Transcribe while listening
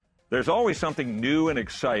There's always something new and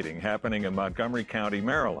exciting happening in Montgomery County,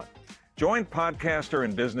 Maryland. Join podcaster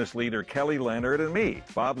and business leader Kelly Leonard and me,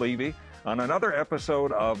 Bob Levy, on another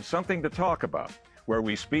episode of Something to Talk About, where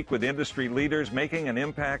we speak with industry leaders making an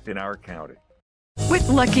impact in our county. With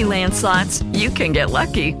Lucky Land Slots, you can get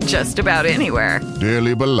lucky just about anywhere.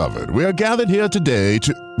 Dearly beloved, we are gathered here today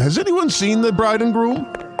to... Has anyone seen the bride and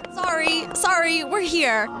groom? Sorry, we're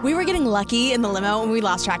here. We were getting lucky in the limo and we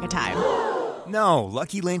lost track of time. No,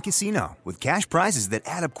 Lucky Land Casino, with cash prizes that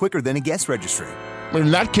add up quicker than a guest registry. In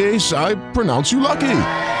that case, I pronounce you lucky.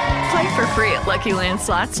 Play for free at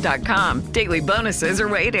LuckyLandSlots.com. Daily bonuses are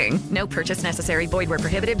waiting. No purchase necessary. Void where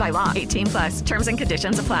prohibited by law. 18+. Terms and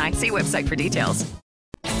conditions apply. See website for details.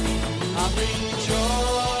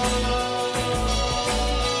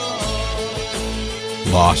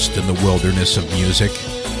 Lost in the wilderness of music?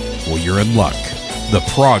 Well, you're in luck. The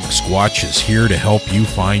Prog Squatch is here to help you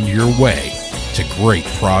find your way to great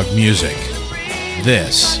prog music.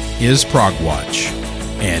 This is Prog Watch,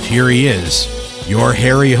 and here he is, your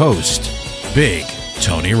hairy host, Big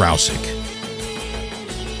Tony Rousick.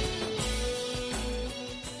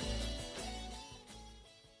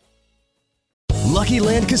 Lucky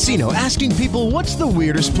Land Casino, asking people, what's the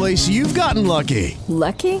weirdest place you've gotten lucky?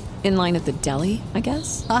 Lucky? In line at the deli, I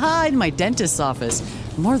guess? Aha, in my dentist's office.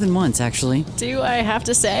 More than once, actually. Do I have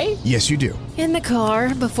to say? Yes, you do. In the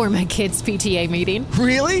car before my kids' PTA meeting.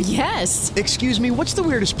 Really? Yes. Excuse me, what's the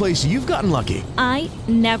weirdest place you've gotten lucky? I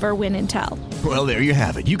never win and tell. Well, there you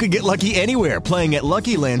have it. You can get lucky anywhere, playing at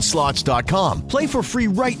LuckyLandSlots.com. Play for free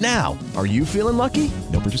right now. Are you feeling lucky?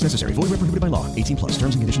 No purchase necessary. Void where prohibited by law. 18+.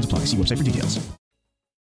 Terms and conditions apply. See website for details.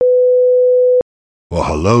 Well,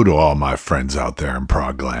 hello to all my friends out there in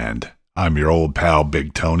Progland. I'm your old pal,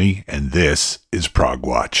 Big Tony, and this is Prog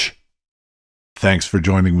Watch. Thanks for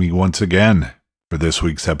joining me once again. For this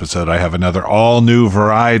week's episode, I have another all-new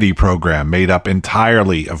variety program made up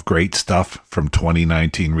entirely of great stuff from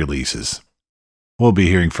 2019 releases. We'll be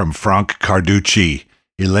hearing from Frank Carducci,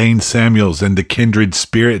 Elaine Samuels and the Kindred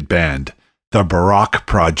Spirit Band, The Baroque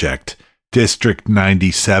Project, District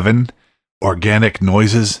 97, Organic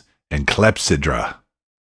Noises, and Clepsydra.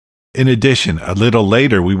 In addition, a little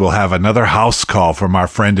later, we will have another house call from our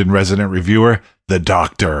friend and resident reviewer, the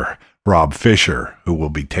Doctor, Rob Fisher, who will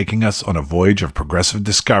be taking us on a voyage of progressive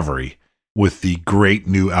discovery with the great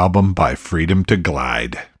new album by Freedom to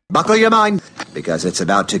Glide. Buckle your mind, because it's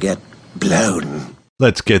about to get blown.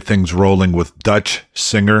 Let's get things rolling with Dutch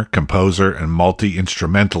singer, composer, and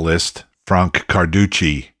multi-instrumentalist Frank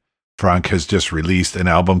Carducci. Frank has just released an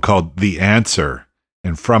album called The Answer,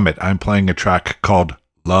 and from it, I'm playing a track called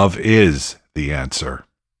Love Is the Answer.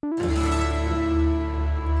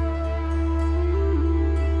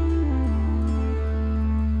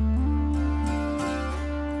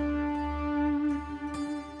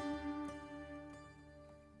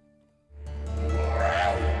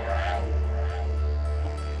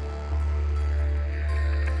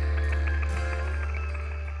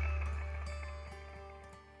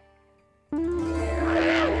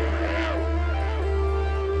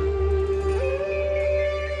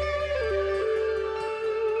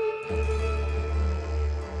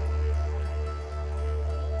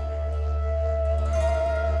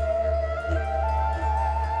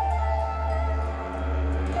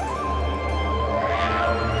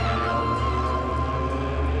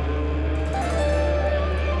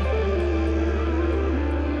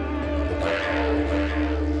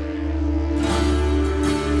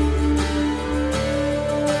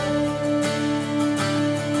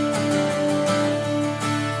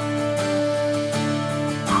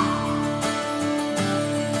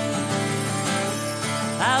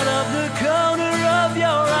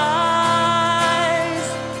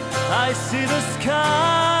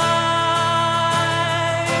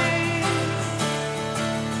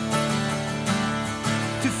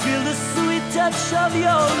 Of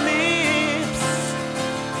your lips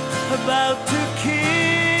about to kiss.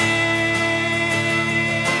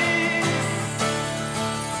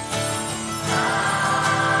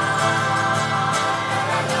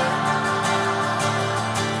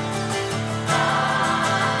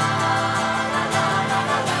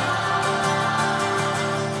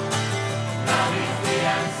 Love is the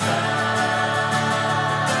answer.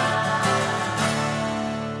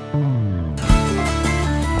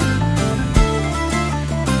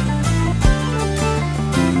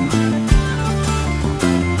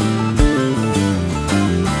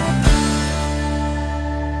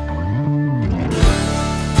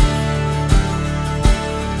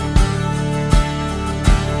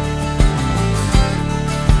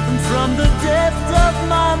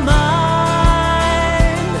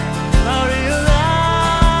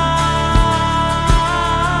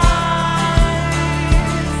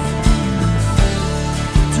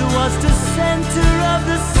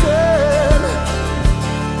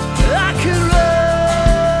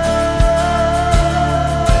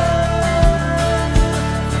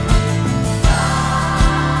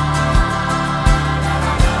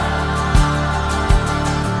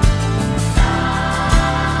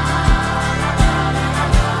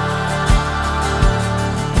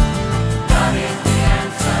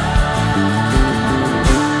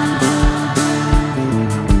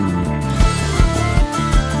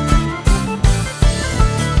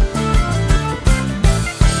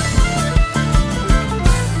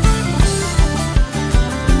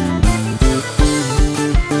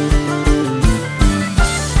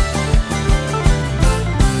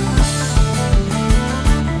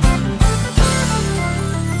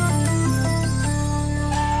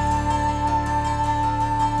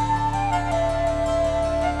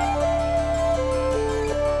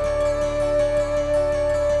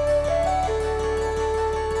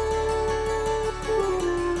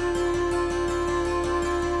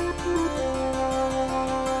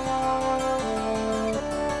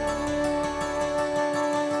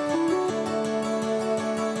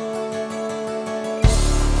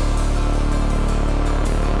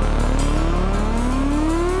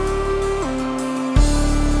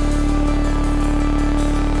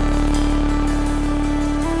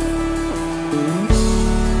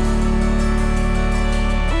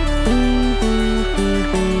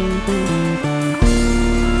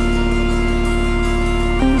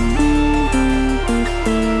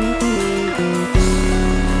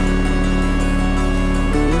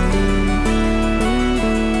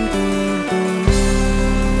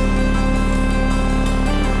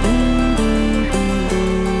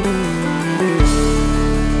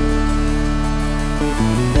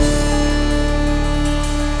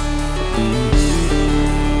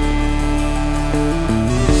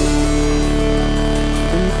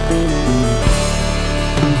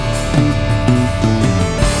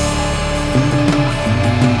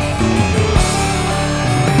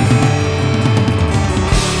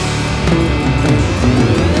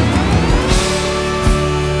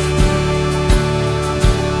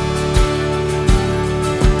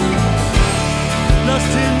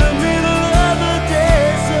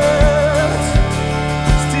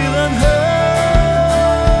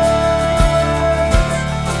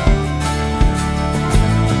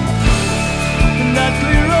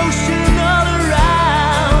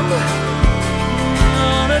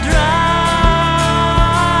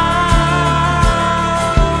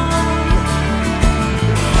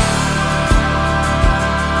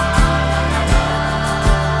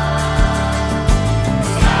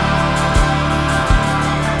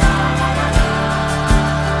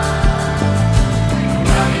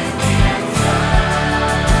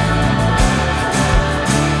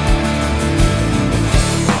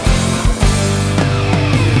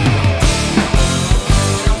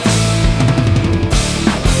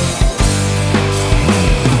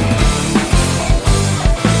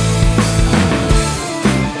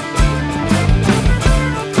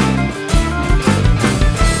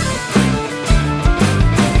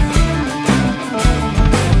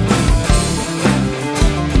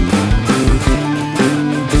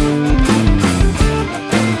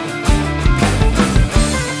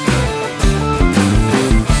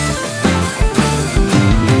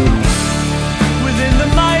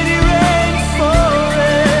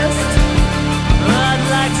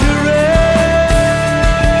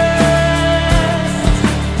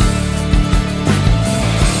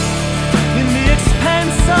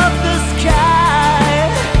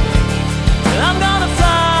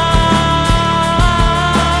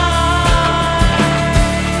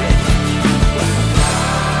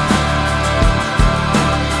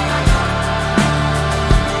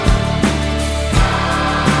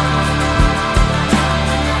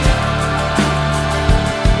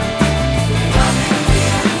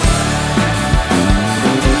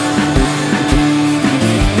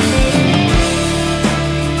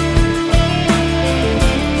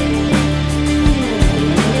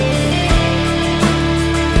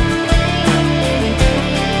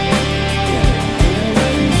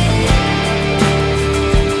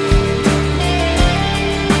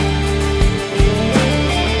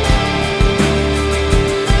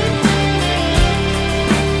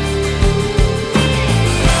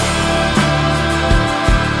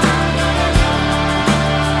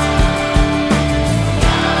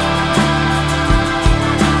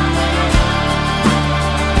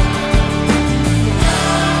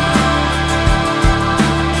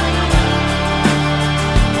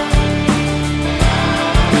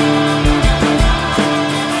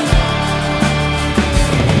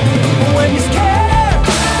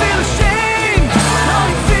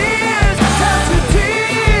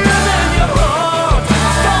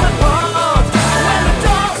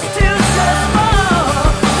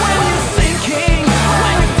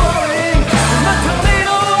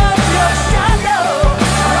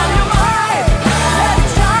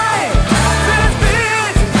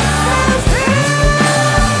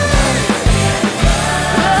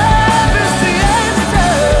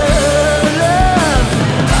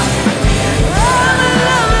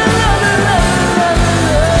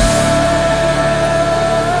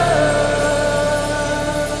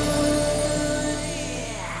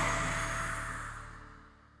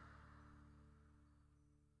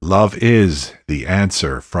 Love Is the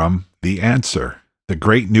Answer from The Answer, the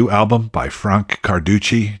great new album by Frank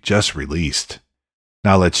Carducci, just released.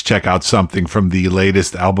 Now let's check out something from the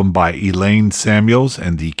latest album by Elaine Samuels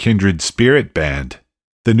and the Kindred Spirit Band.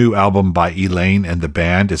 The new album by Elaine and the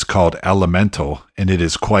band is called Elemental, and it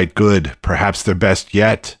is quite good, perhaps their best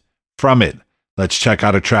yet. From it, let's check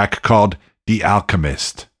out a track called The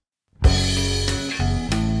Alchemist.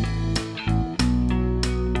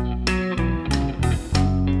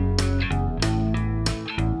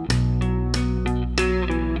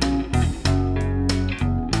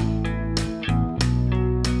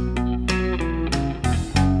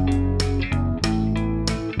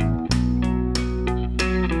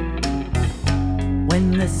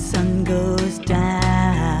 when the sun goes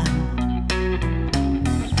down,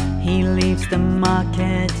 he leaves the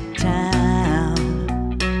market town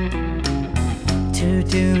to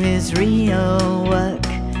do his real work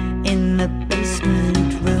in the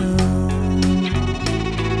basement room.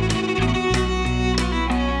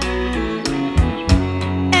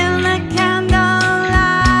 In the candlelight,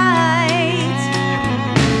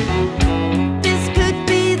 this could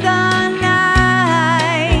be the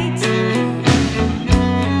night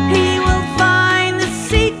he will find the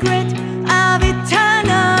secret of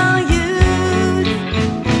eternal youth.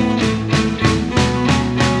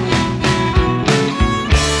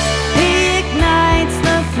 He ignites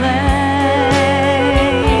the flame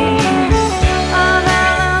of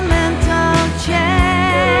elemental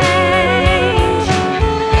change.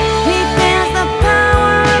 He feels the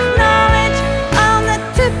power of knowledge on the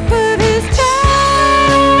tip of his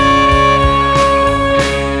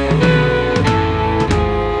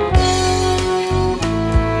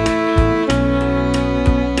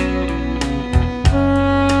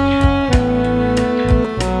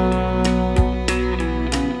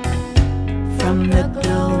from the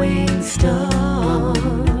glowing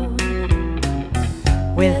stone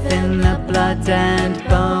within the blood and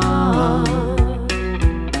bone.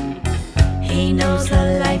 He knows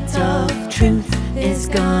the light of truth is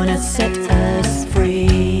gonna set us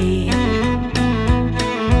free.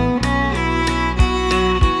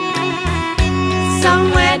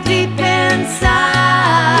 Somewhere deep inside,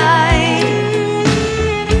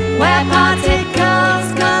 where particles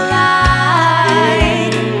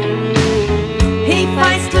collide, he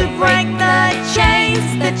fights to break the chains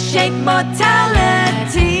that shape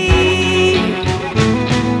mortality.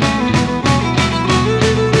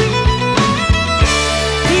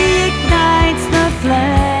 He ignites the flame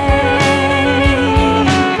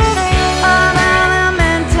of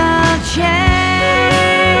elemental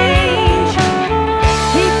change.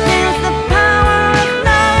 He feels the power of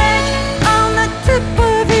knowledge on the tip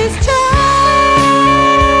of his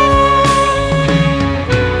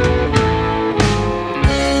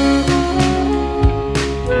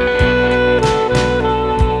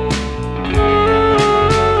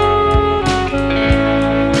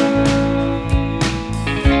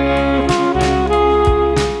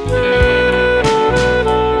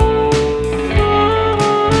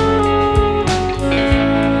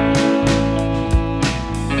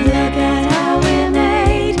Look at how we're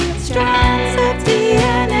made, strands of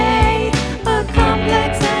DNA, a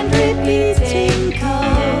complex and repeating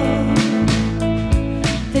code.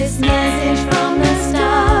 This message from the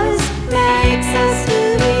stars makes us who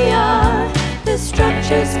we are. The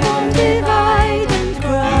structures form, divide and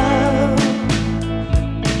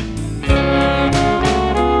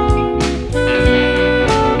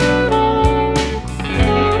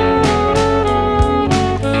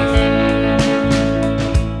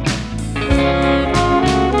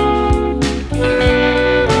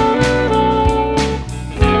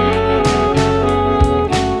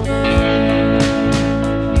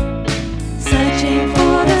searching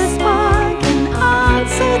for the spark, an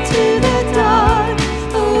answer to the dark,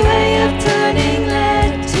 a way of turning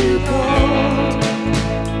lead to gold.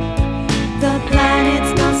 The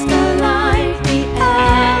planets must align, the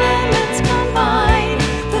elements combine,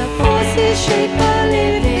 the forces shape a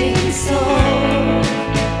living soul.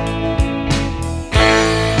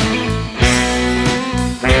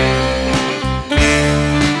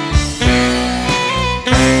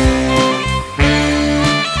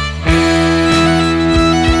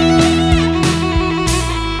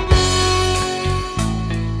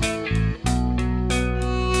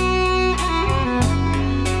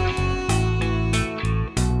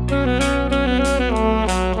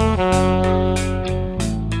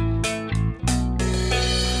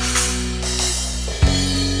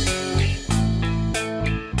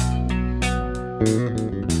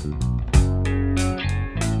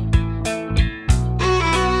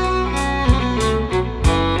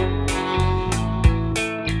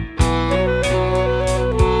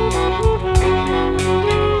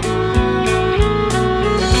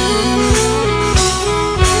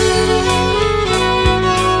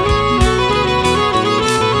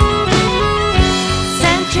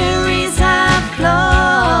 Centuries have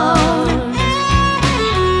flown,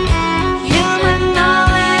 human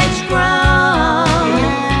knowledge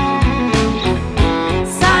grown.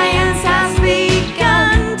 Science has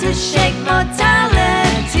begun to shake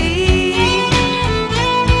mortality.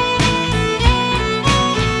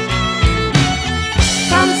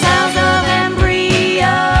 From cells of embryos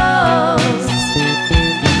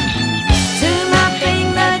to mapping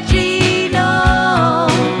the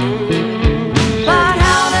genome. But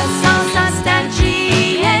how does so substantiate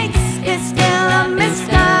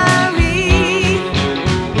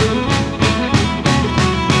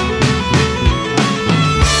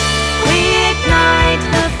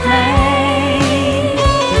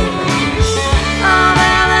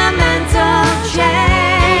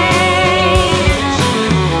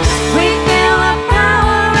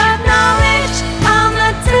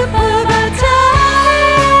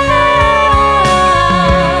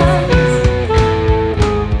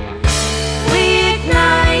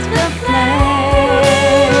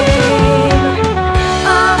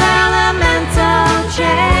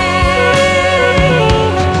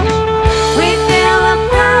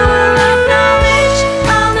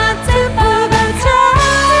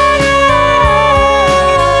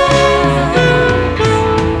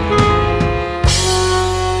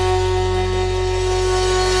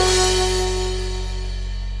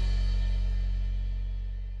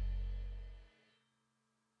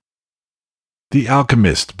The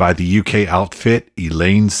Alchemist by the UK outfit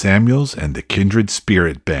Elaine Samuels and the Kindred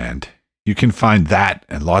Spirit Band. You can find that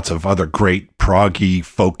and lots of other great proggy,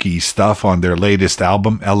 folky stuff on their latest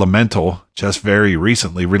album, Elemental, just very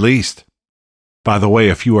recently released. By the way,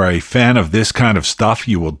 if you are a fan of this kind of stuff,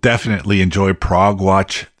 you will definitely enjoy Prog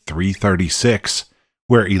Watch 336,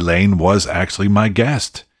 where Elaine was actually my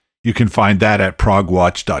guest. You can find that at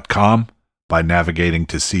progwatch.com by navigating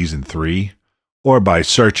to Season 3, or by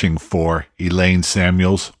searching for Elaine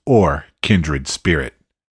Samuels or Kindred Spirit.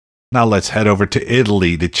 Now let's head over to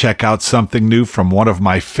Italy to check out something new from one of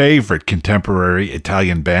my favorite contemporary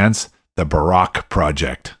Italian bands, the Baroque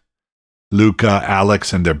Project. Luca,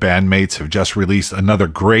 Alex, and their bandmates have just released another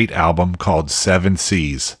great album called Seven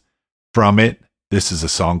Seas. From it, this is a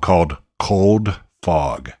song called Cold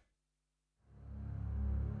Fog.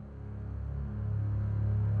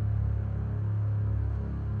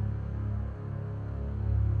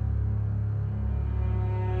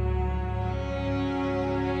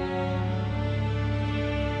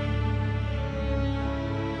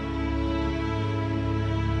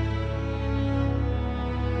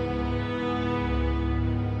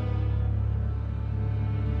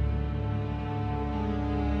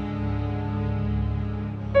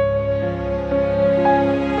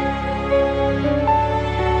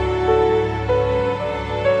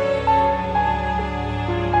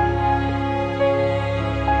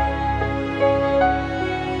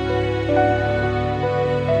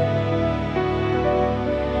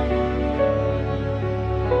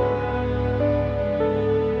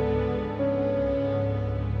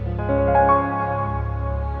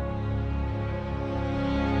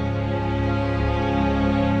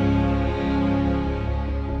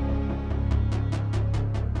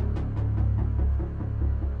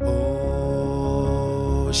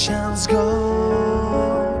 Oceans go,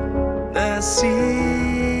 the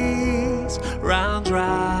seas run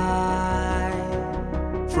dry,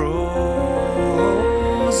 frozen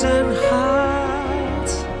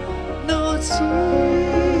hearts, no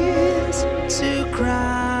tears to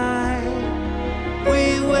cry.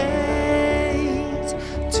 We wait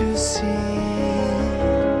to see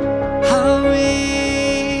how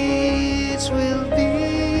it will be.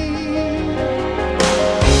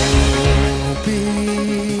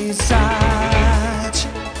 Such a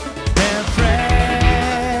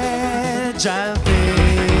fragile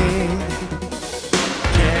thing,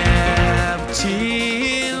 kept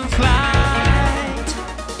in flight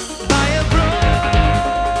by a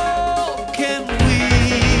broken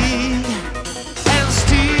wing, and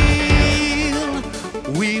still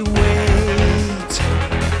we wait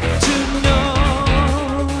to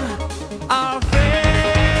know our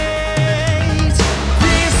fate.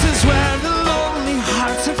 This is where the lonely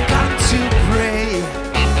hearts have come to pray.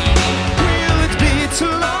 Will it be too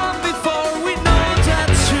long before we know the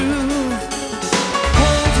truth?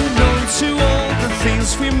 Holding on to all the things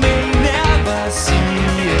we may never see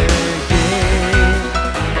again.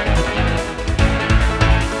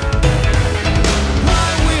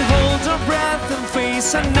 While we hold our breath and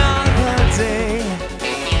face another day,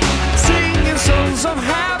 singing songs of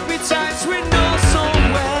happy times we know so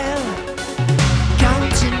well,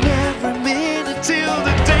 counting every minute till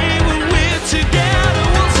the day when we're together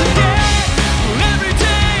once again. Every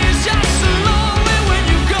day is just so lonely when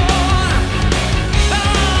you're gone.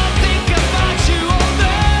 I'll think about you all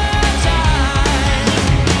the time.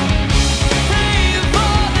 Praying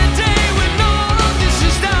for the day when all of this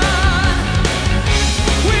is done.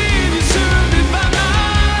 We deserve it by my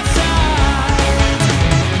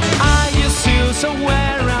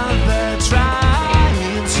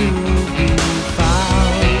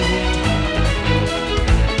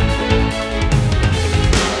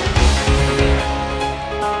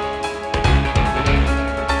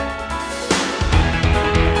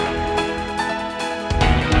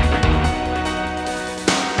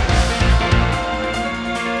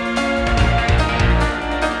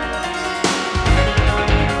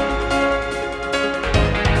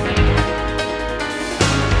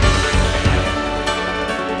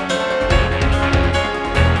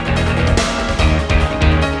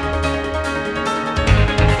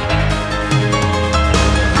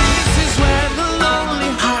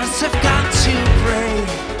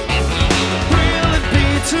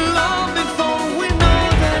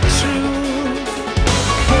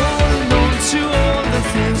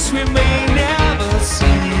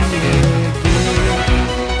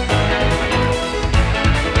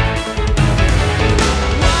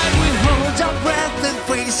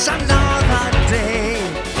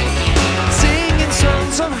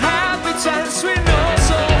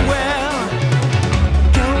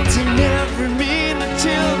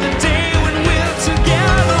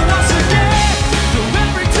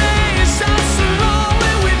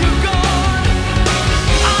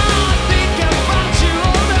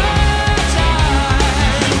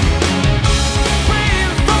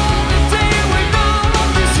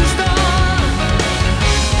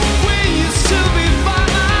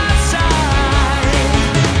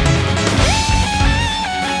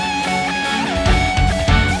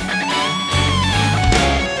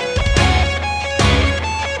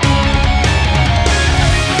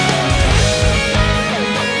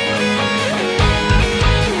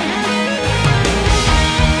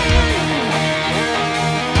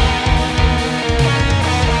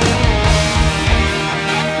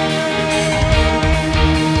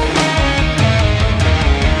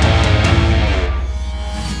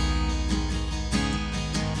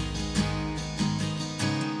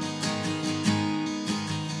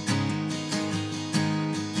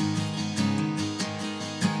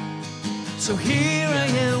So here I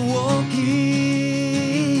am walking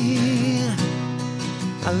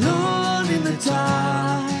alone in the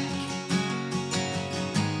dark,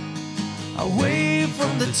 away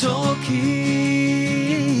from the talking,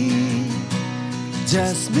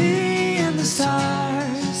 just me and the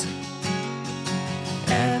stars.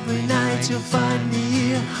 Every night you'll find me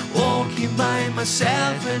here, walking by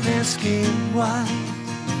myself and asking why.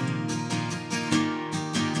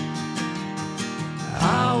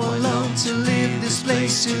 How I long to leave this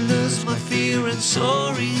place, to lose my fear and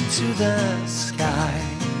soar into the sky.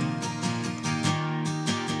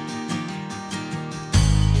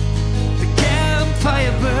 The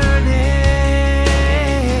campfire burning,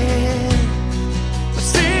 but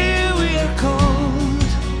still we are cold.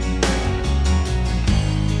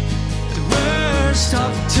 The worst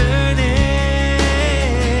of turning,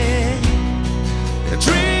 the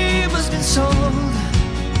dream has been sold.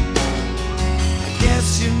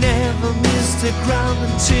 You never miss the ground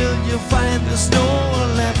until you find there's no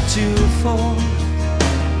one left to fall.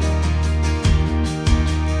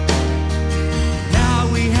 Now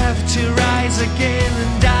we have to rise again,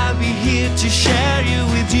 and I'll be here to share you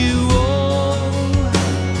with you all.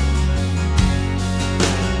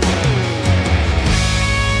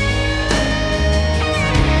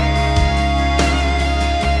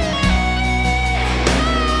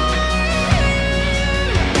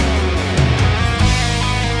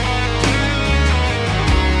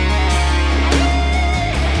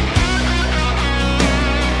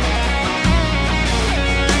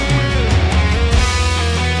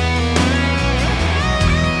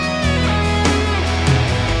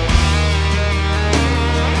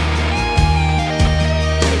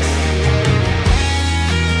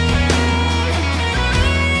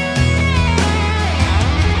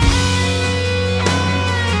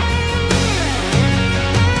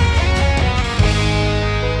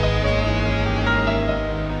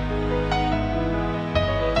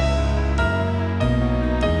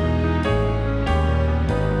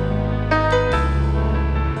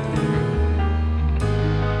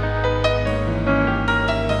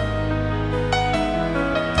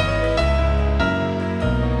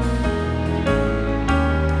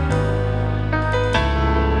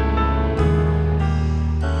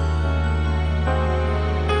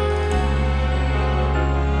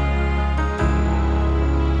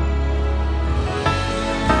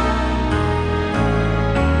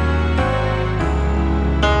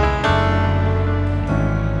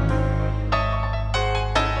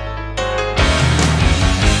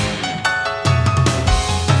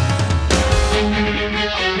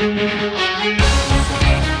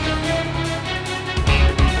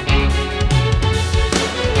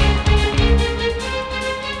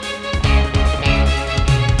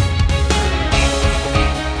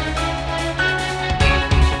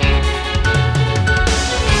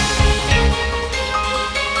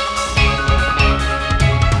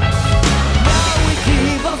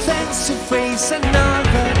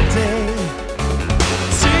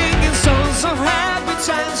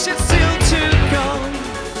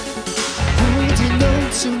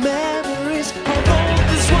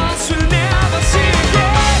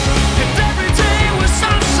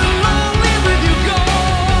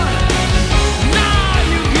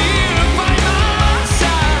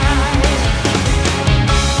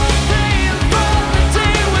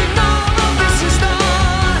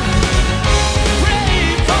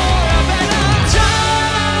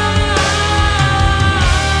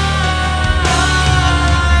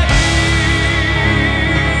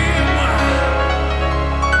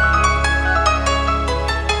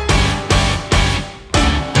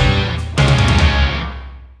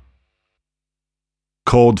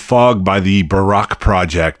 Cold Fog by the Baroque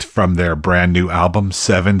Project from their brand new album,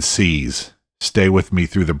 Seven Seas. Stay with me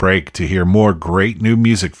through the break to hear more great new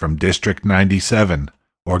music from District 97,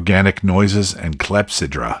 Organic Noises, and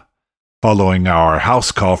Clepsydra. Following our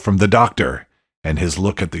house call from the Doctor and his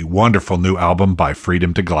look at the wonderful new album by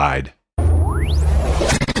Freedom to Glide.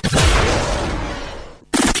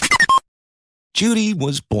 Judy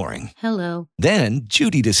was boring. Hello. Then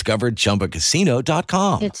Judy discovered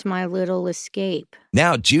ChumbaCasino.com. It's my little escape.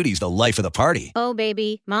 Now Judy's the life of the party. Oh,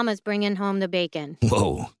 baby, mama's bringing home the bacon.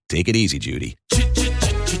 Whoa, take it easy, Judy.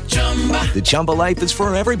 The Chumba life is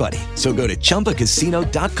for everybody. So go to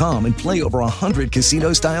ChumbaCasino.com and play over 100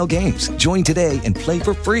 casino-style games. Join today and play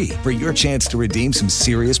for free for your chance to redeem some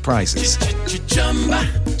serious prizes.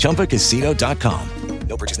 ChumbaCasino.com.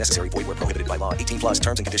 No purchase necessary. Void where prohibited by law. 18+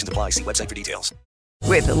 terms and conditions apply. See website for details.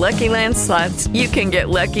 With the Lucky Land Slots, you can get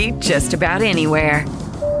lucky just about anywhere.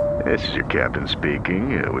 This is your captain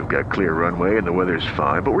speaking. We've got clear runway and the weather's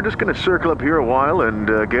fine, but we're just going to circle up here a while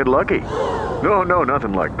and get lucky. No,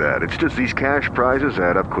 nothing like that. It's just these cash prizes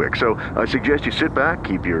add up quick. So I suggest you sit back,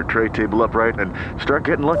 keep your tray table upright, and start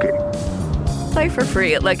getting lucky. Play for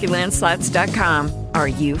free at LuckyLandSlots.com. Are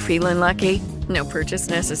you feeling lucky? No purchase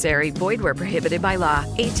necessary. Void where prohibited by law.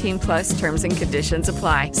 18 plus terms and conditions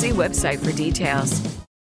apply. See website for details.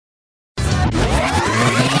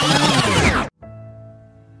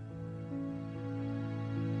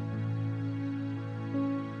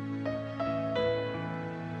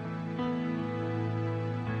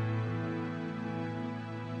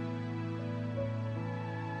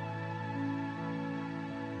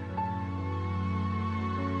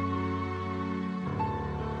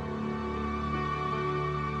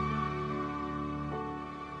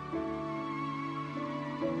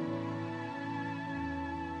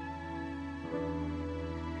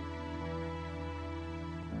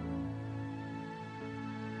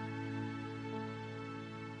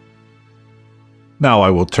 Now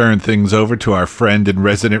I will turn things over to our friend and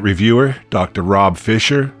resident reviewer, Dr. Rob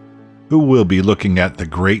Fisher, who will be looking at the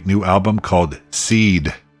great new album called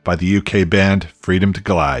Seed by the UK band Freedom to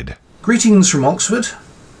Glide. Greetings from Oxford,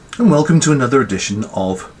 and welcome to another edition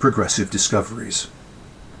of Progressive Discoveries.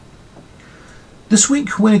 This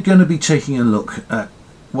week we're going to be taking a look at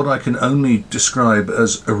what I can only describe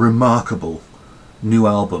as a remarkable new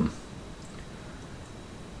album.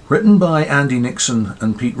 Written by Andy Nixon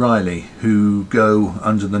and Pete Riley, who go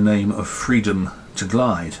under the name of Freedom to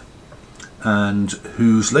Glide, and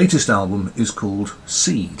whose latest album is called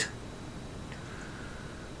Seed.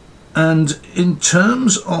 And in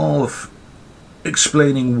terms of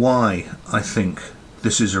explaining why I think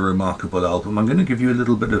this is a remarkable album, I'm going to give you a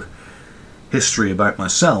little bit of history about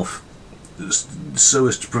myself so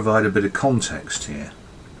as to provide a bit of context here.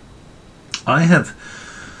 I have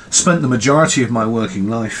spent the majority of my working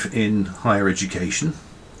life in higher education,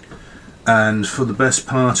 and for the best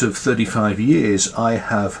part of 35 years I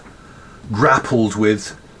have grappled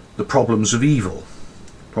with the problems of evil,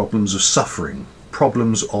 problems of suffering,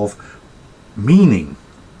 problems of meaning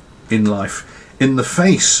in life in the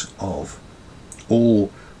face of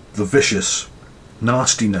all the vicious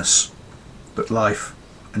nastiness that life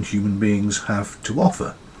and human beings have to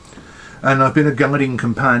offer. And I've been a guiding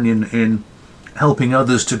companion in helping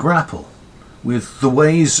others to grapple with the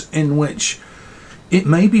ways in which it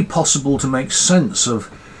may be possible to make sense of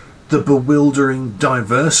the bewildering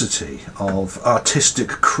diversity of artistic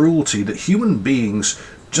cruelty that human beings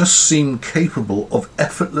just seem capable of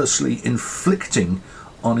effortlessly inflicting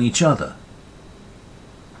on each other.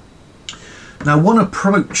 Now, one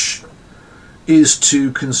approach is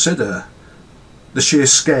to consider the sheer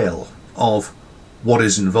scale of what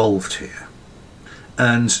is involved here.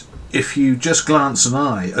 And if you just glance an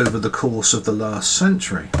eye over the course of the last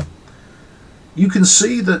century, you can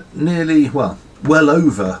see that well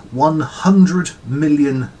over 100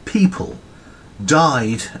 million people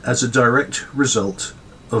died as a direct result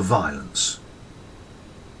of violence.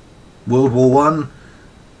 World War I,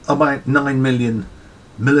 about 9 million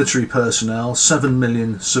military personnel, 7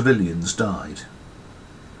 million civilians died.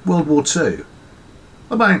 World War II,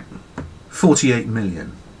 about 48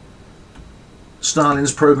 million.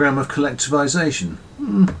 Stalin's program of collectivization,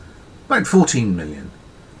 about 14 million.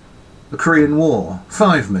 The Korean War,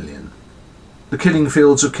 5 million. The killing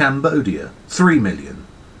fields of Cambodia, 3 million.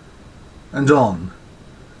 And on,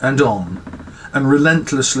 and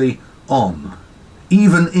relentlessly on,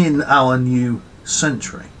 even in our new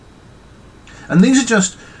century. And these are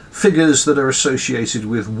just figures that are associated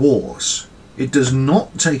with wars. It does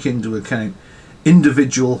not take into account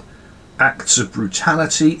individual acts of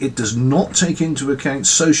brutality. It does not take into account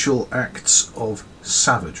social acts of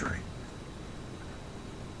savagery.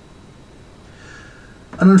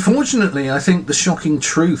 And unfortunately, I think the shocking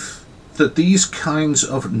truth that these kinds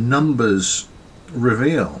of numbers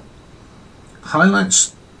reveal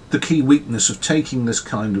highlights the key weakness of taking this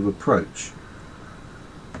kind of approach.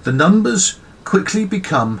 The numbers quickly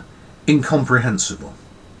become incomprehensible.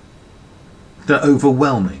 They're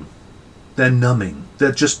overwhelming. They're numbing.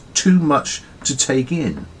 They're just too much to take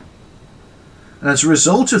in. And as a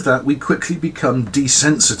result of that, we quickly become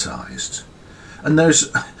desensitized. And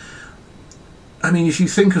if you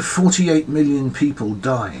think of 48 million people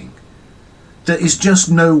dying, there is just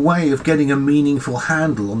no way of getting a meaningful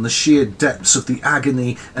handle on the sheer depths of the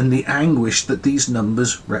agony and the anguish that these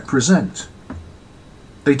numbers represent.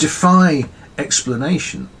 They defy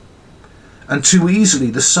explanation. And too easily,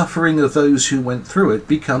 the suffering of those who went through it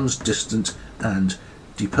becomes distant and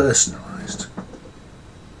depersonalized.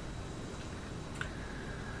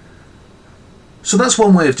 So that's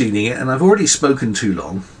one way of dealing it, and I've already spoken too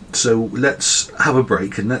long, so let's have a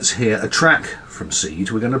break and let's hear a track from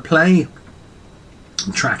Seed. We're going to play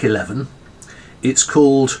track 11. It's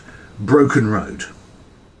called Broken Road.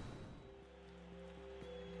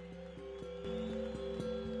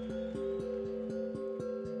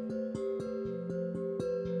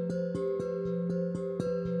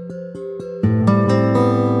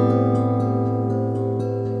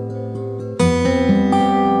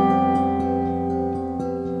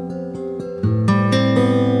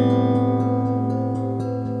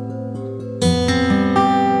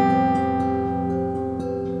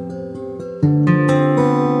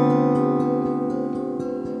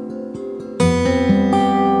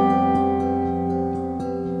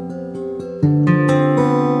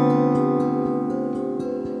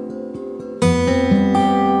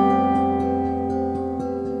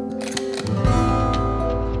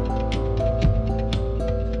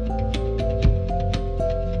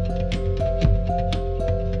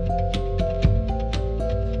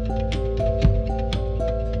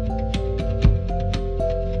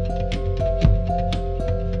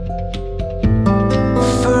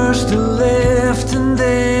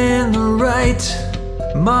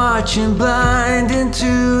 Marching blind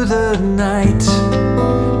into the night.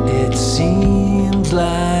 It seemed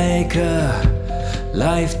like a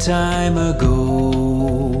lifetime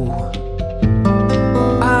ago.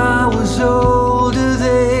 I was older,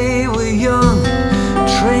 they were young,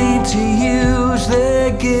 trained to use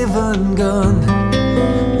their given gun.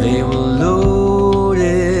 They were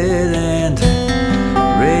loaded and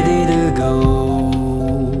ready to go.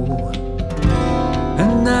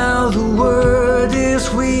 And now the word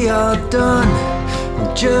is we are done,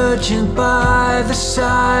 judging by the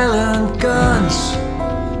silent guns.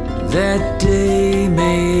 That day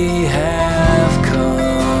may have come.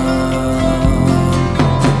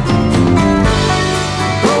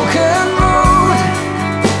 Broken road,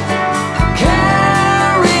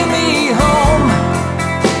 carry me home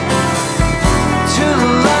to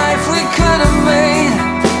the life we could have made,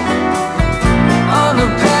 on the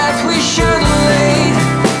path we should have laid.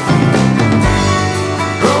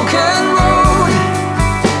 Broken road,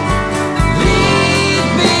 lead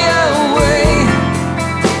me away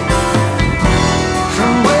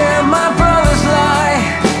from where my brothers lie,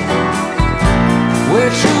 where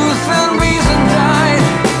truth and reason died.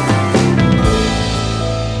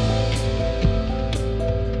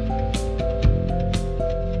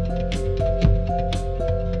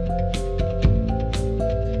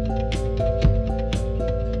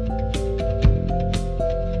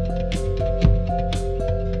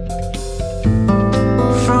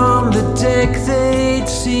 From the deck they'd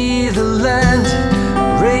see the land,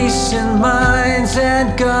 racing minds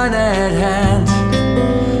and gun at hand.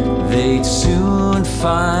 They'd soon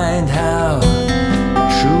find how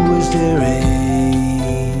true was their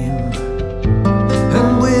aim.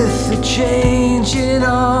 And with the changing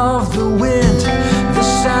of the wind, the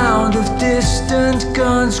sound of distant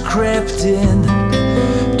guns crept in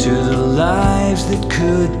to the lives that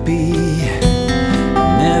could be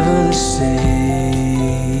never the same.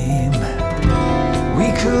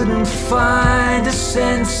 We couldn't find a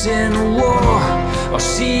sense in war or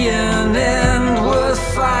see an end worth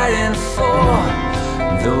fighting for,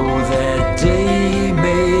 though that day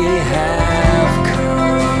may have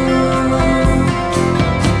come.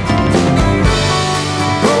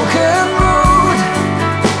 Broken road,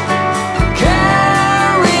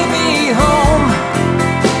 carry me home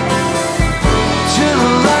to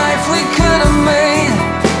the life we could have made,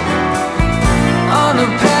 on the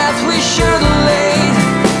path we should have laid.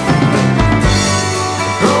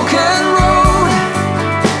 Broken road,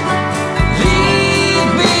 lead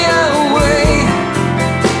me away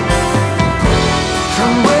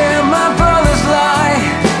from where my brothers lie,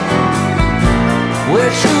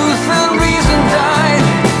 where truth and reason died.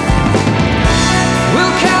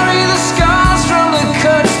 We'll carry the scars from the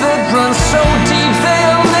cuts that run so deep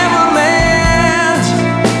they'll never mend.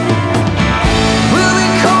 We'll be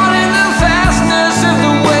caught in the fastness of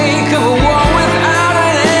the wake of a war without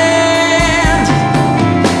an end.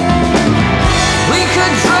 We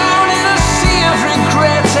could drown in a sea of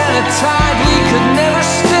regrets and a tide we could never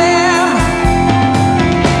stem.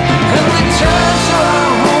 And we turn to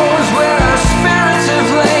our homes where our spirits have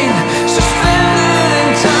lain.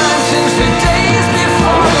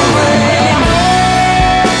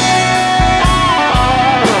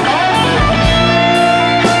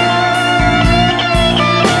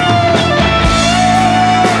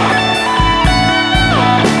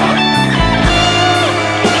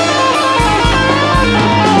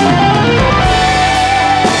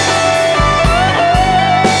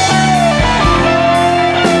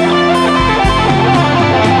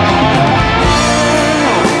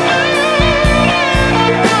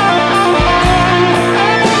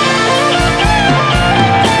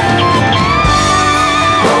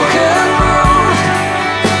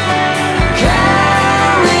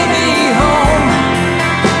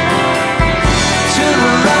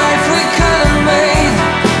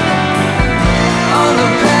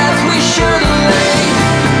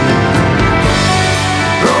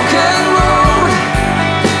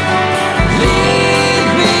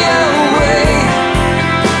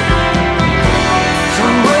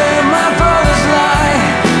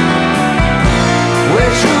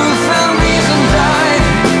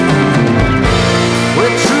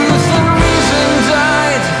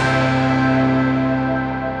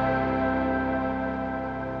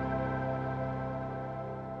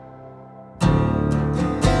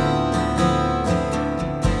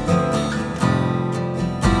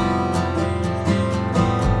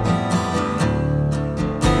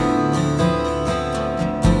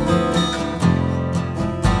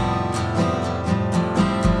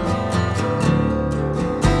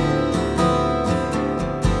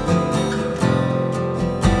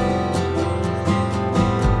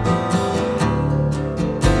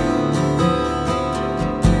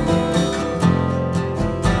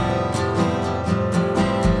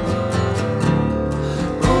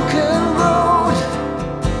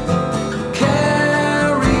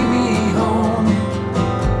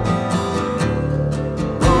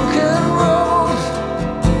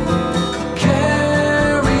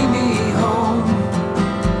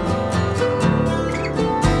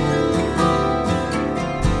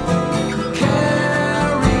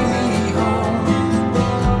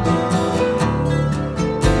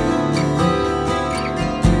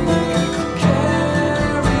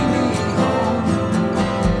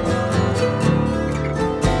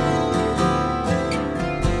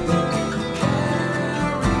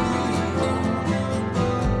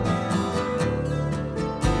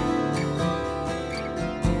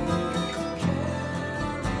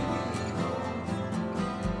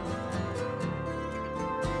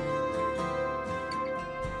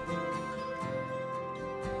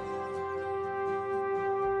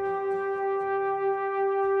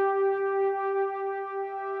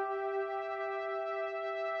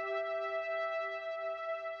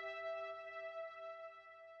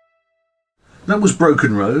 That was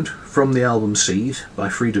Broken Road from the album Seed by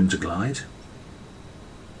Freedom to Glide.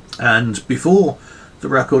 And before the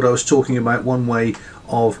record, I was talking about one way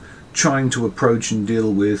of trying to approach and deal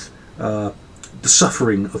with the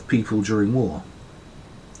suffering of people during war.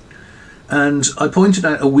 And I pointed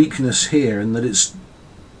out a weakness here in that it's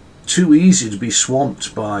too easy to be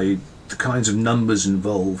swamped by the kinds of numbers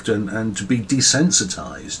involved and to be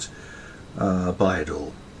desensitized by it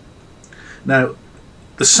all. Now,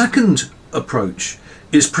 the second approach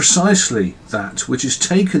is precisely that which is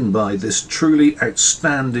taken by this truly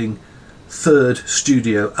outstanding third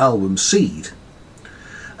studio album, Seed.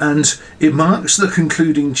 And it marks the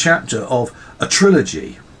concluding chapter of a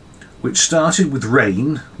trilogy which started with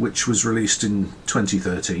Rain, which was released in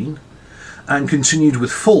 2013, and continued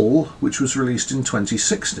with Fall, which was released in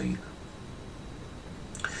 2016.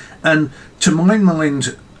 And to my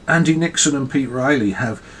mind, Andy Nixon and Pete Riley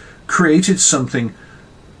have created something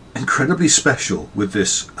incredibly special with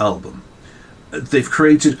this album. They've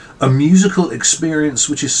created a musical experience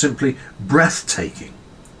which is simply breathtaking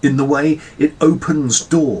in the way it opens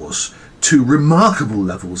doors to remarkable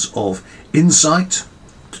levels of insight,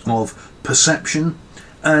 of perception,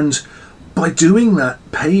 and by doing that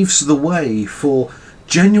paves the way for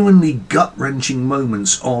genuinely gut-wrenching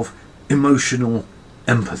moments of emotional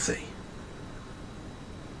empathy.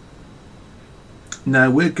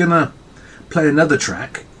 Now we're gonna play another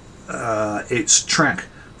track. It's track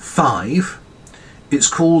 5. It's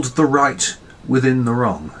called The Right Within the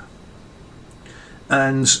Wrong.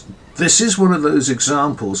 And this is one of those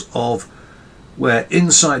examples of where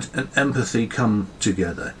insight and empathy come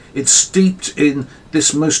together. It's steeped in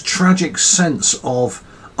this most tragic sense of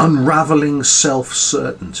unravelling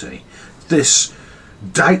self-certainty, this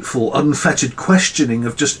doubtful, unfettered questioning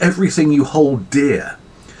of just everything you hold dear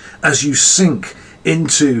as you sink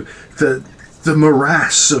into the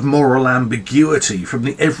morass of moral ambiguity from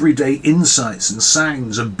the everyday insights and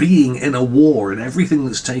sounds of being in a war and everything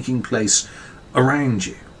that's taking place around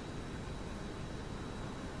you.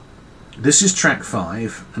 This is track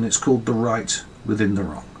 5, and it's called The Right Within the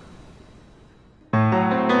Wrong.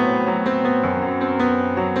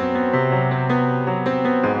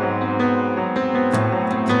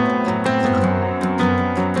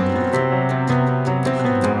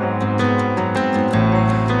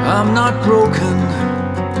 I'm not broken,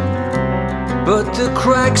 but the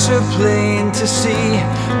cracks are plain to see.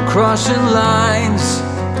 I'm crossing lines,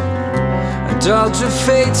 and dogs of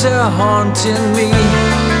fate are haunting me.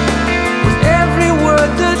 With every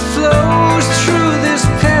word that flows through this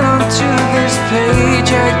pen onto this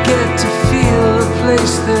page, I get to feel the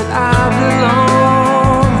place that I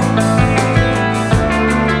belong.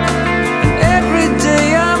 And every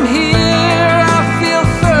day I'm here, I feel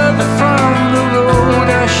further from the road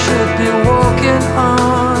I should be walking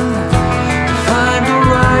on, to find the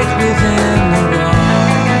right within the wrong.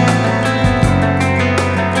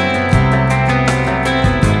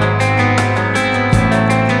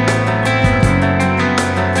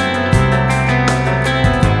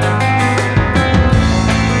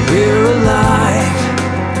 We're alive,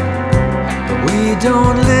 but we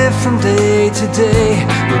don't live from day to day.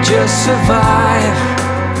 We just survive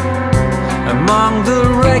among the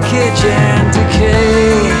wreckage and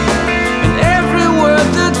decay. And every word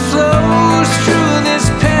that flows through this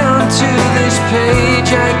pen onto this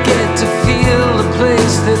page, I get to feel the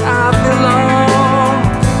place that I belong.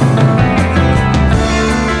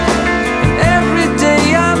 And every day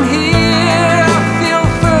I'm here, I feel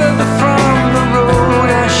further from the road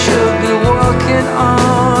I should be walking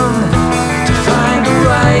on, to find the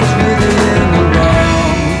right within the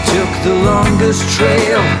wrong. We took the longest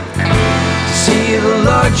trail, see the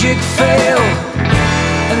logic fail,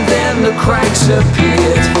 and then the cracks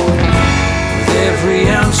appeared. With every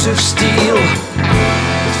ounce of steel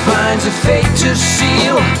that finds a fate to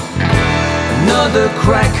seal, another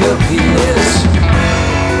crack appears.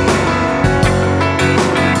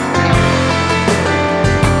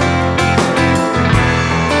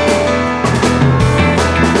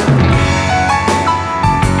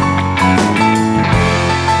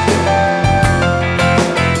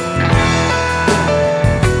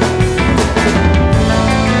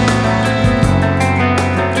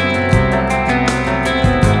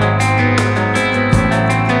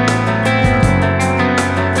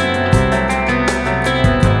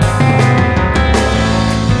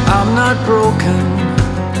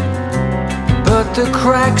 The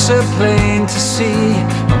cracks are plain to see.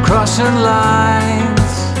 I'm crossing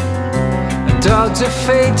lines, and dogs of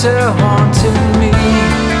fate are haunting me.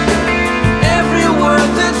 Every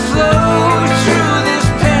word that flows through this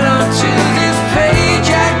pen onto this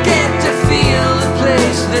page, I get to feel the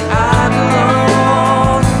place that I belong.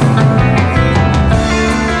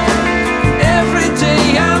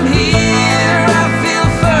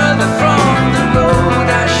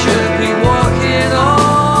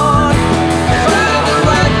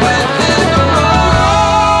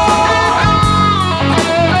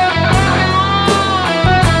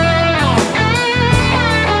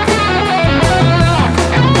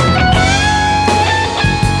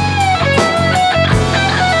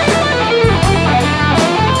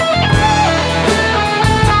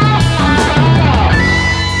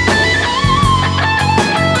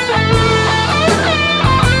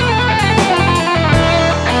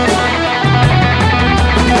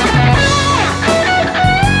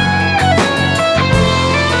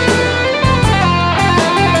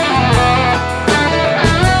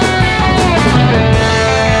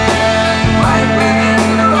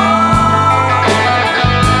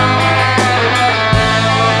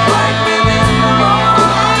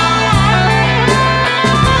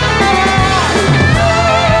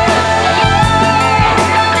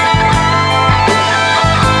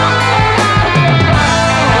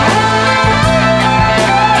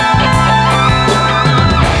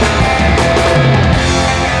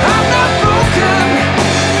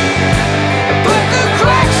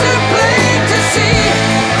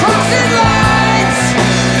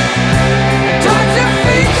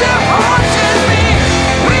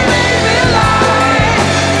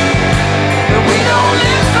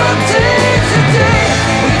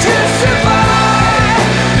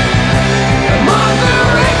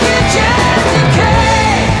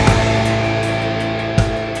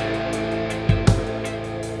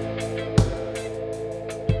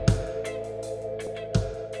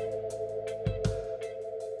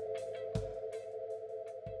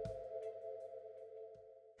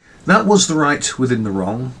 That was The Right Within the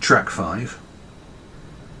Wrong, track 5.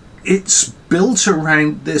 It's built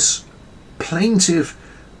around this plaintive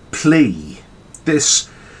plea, this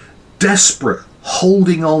desperate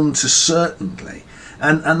holding on to certainty,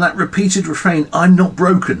 and that repeated refrain, I'm not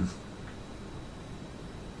broken.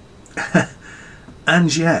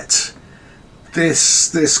 And yet,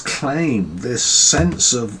 this claim, this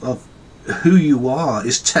sense of who you are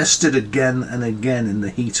is tested again and again in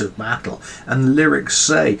the heat of battle. And lyrics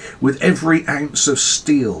say, with every ounce of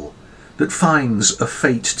steel that finds a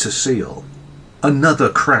fate to seal, another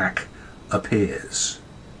crack appears.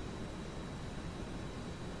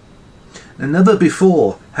 And never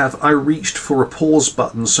before have I reached for a pause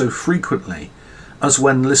button so frequently as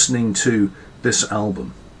when listening to this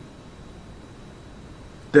album.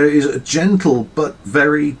 There is a gentle but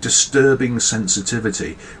very disturbing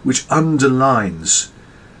sensitivity which underlines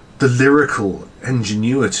the lyrical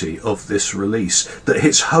ingenuity of this release that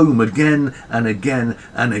hits home again and again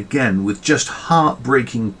and again with just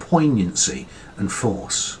heartbreaking poignancy and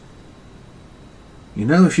force. You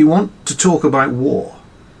know, if you want to talk about war,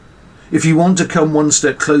 if you want to come one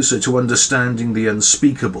step closer to understanding the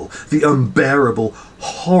unspeakable, the unbearable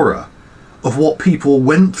horror of what people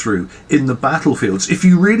went through in the battlefields, if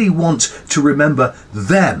you really want to remember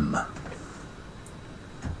them,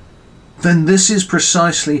 then this is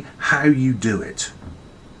precisely how you do it.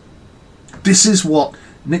 This is what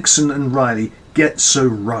Nixon and Riley get so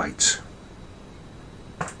right.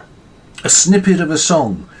 A snippet of a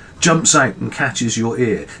song jumps out and catches your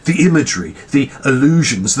ear. The imagery, the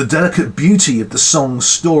illusions, the delicate beauty of the song's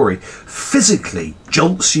story physically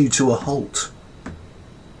jolts you to a halt.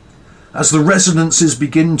 As the resonances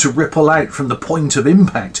begin to ripple out from the point of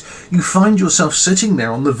impact, you find yourself sitting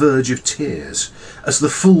there on the verge of tears as the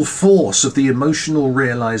full force of the emotional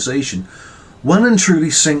realization well and truly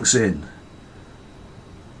sinks in.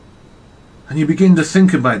 And you begin to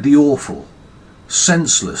think about the awful,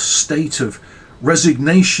 senseless state of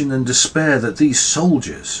resignation and despair that these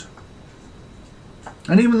soldiers,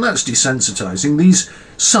 and even that's desensitizing, these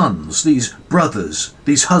sons, these brothers,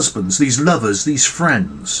 these husbands, these lovers, these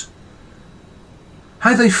friends,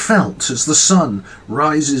 how they felt as the sun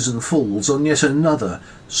rises and falls on yet another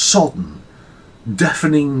sodden,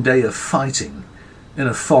 deafening day of fighting in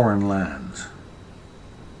a foreign land.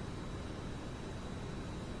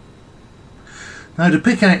 Now, to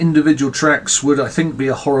pick out individual tracks would, I think, be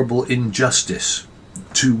a horrible injustice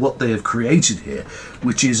to what they have created here,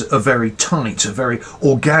 which is a very tight, a very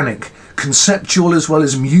organic, conceptual as well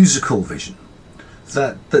as musical vision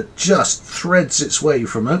that just threads its way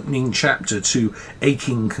from opening chapter to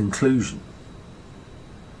aching conclusion.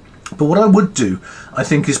 But what I would do, I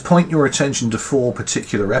think, is point your attention to 4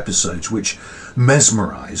 particular episodes which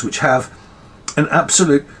mesmerize, which have an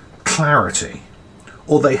absolute clarity,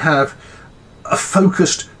 or they have a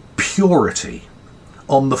focused purity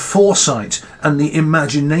on the foresight and the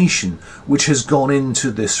imagination which has gone into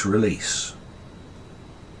this release.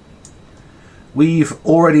 We've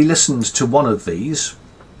already listened to one of these.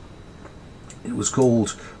 It was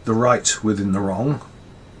called The Right Within the Wrong.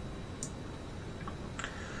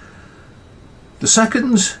 The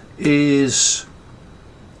second is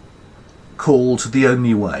called The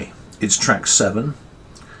Only Way. It's track 7,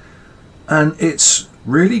 and it's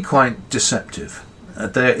really quite deceptive.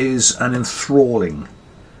 There is an enthralling,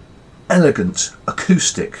 elegant,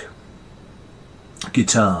 acoustic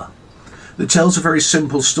guitar that tells a very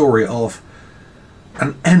simple story of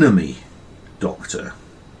an enemy doctor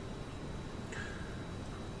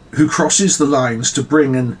who crosses the lines to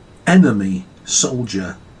bring an enemy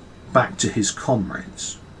soldier back to his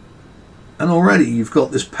comrades. And already you've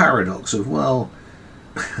got this paradox of, well,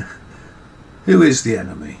 who is the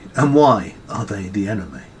enemy and why are they the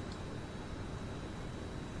enemy?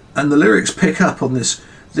 And the lyrics pick up on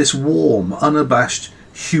this warm, unabashed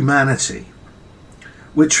humanity,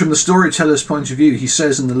 which from the storyteller's point of view, he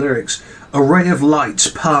says in the lyrics, a ray of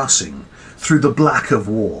light passing through the black of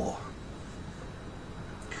war.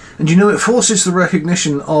 And you know, it forces the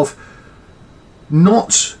recognition of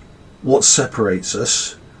not what separates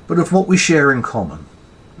us, but of what we share in common.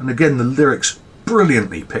 And again, the lyrics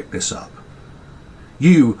brilliantly pick this up.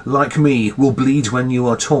 You, like me, will bleed when you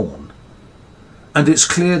are torn. And it's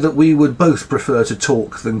clear that we would both prefer to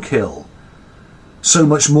talk than kill. So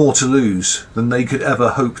much more to lose than they could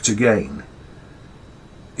ever hope to gain.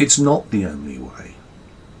 It's not the only way.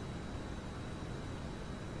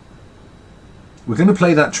 We're going to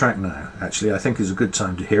play that track now. Actually, I think is a good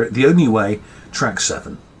time to hear it. The Only Way, track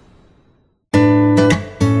 7.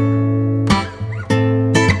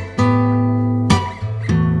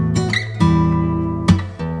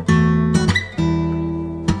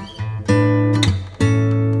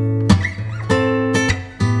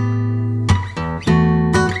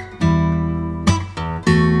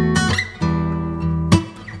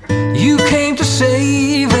 You came to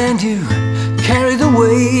save and you carried the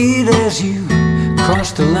weight as you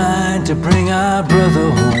crossed the line to bring our brother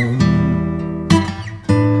home.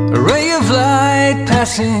 A ray of light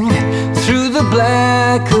passing through the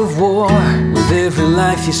black of war. With every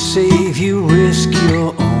life you save, you risk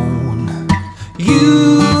your own.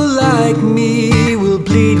 You, like me, will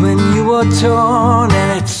bleed when you are torn,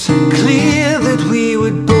 and it's clear that we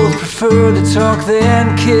would both prefer to talk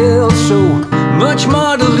than kill. So much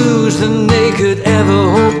more to lose than they could ever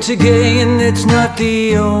hope to gain. It's not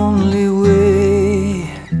the only way.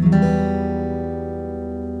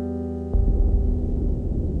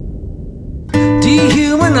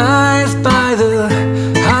 Dehumanized by the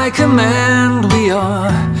high command, we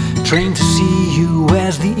are trained to see you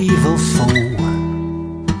as the evil foe.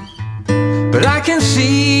 But I can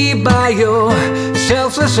see by your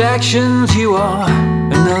selfless actions you are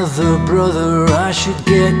another brother I should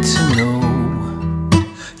get to know.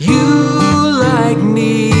 You, like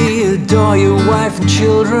me, adore your wife and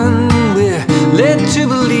children. We're led to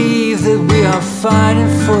believe that we are fighting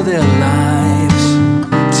for their lives.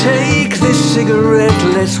 Take this cigarette,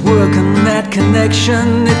 let's work on that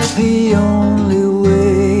connection. It's the only way.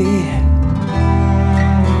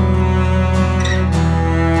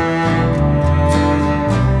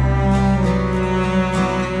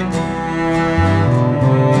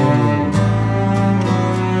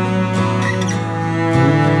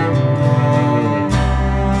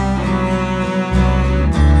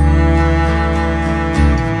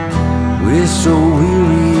 We're so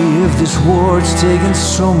weary of this war, it's taken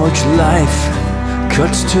so much life.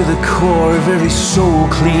 Cuts to the core, every soul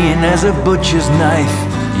clean as a butcher's knife.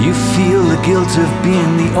 You feel the guilt of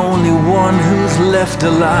being the only one who's left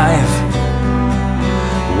alive.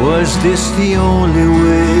 Was this the only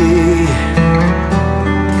way?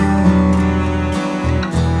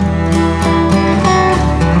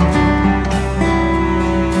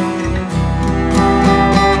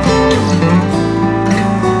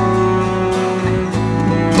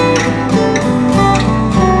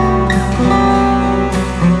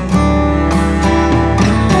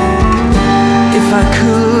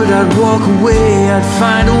 I'd walk away, I'd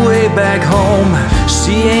find a way back home.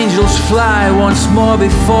 See angels fly once more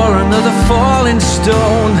before another falling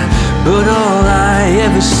stone. But all I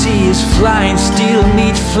ever see is flying steel,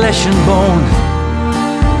 meat, flesh and bone.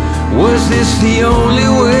 Was this the only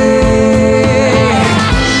way?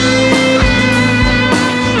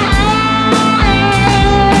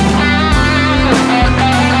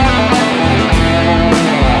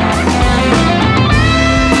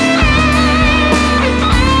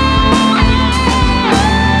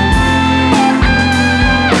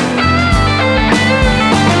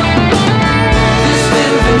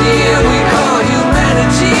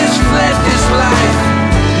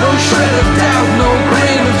 Shred of doubt, no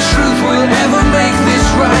grain of truth will ever make this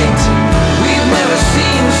right. We've never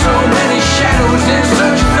seen so many shadows in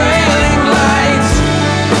such failing lights.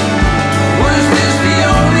 Was this the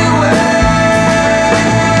only way?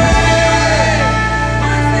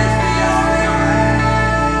 Was this the only way?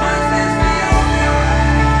 Was this the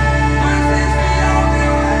only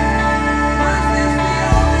way? Was this the only way? Was this the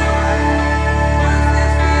only way? Was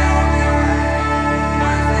this the only way?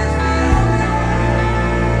 Was this the only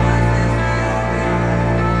way?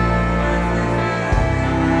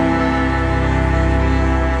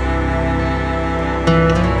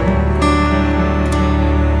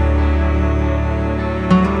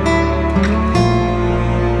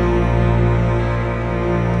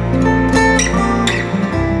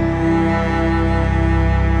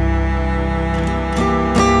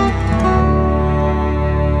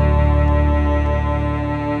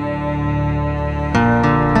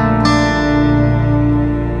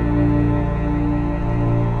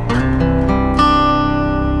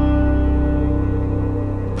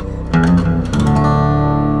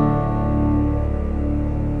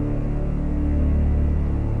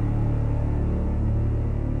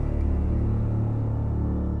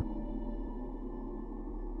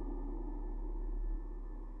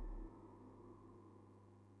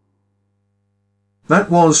 That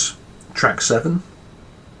was track 7,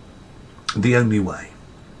 The Only Way.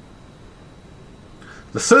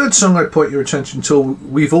 The third song I'd point your attention to,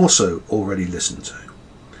 we've also already listened to.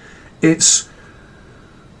 It's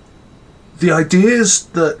the ideas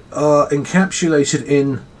that are encapsulated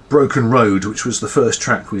in Broken Road, which was the first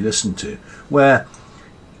track we listened to, where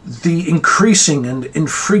the increasing and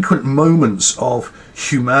infrequent moments of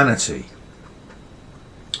humanity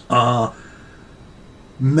are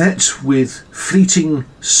met with fleeting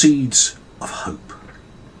seeds of hope.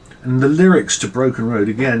 And the lyrics to Broken Road,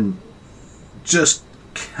 again, just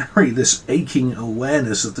carry this aching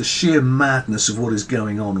awareness of the sheer madness of what is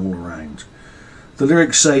going on all around. The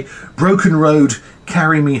lyrics say, "Broken road,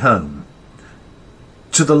 carry me home,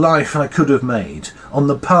 to the life I could have made, on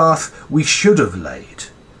the path we should have laid.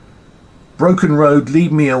 Broken road,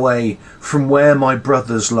 lead me away from where my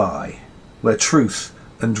brothers lie, where truth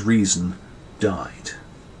and reason died."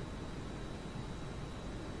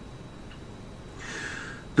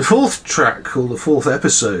 The fourth track, or the fourth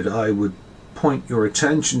episode, I would point your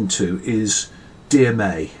attention to is Dear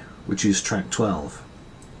May, which is track 12.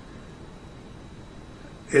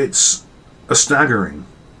 It's a staggering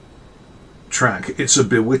track. It's a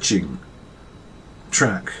bewitching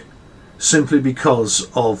track, simply because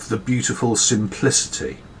of the beautiful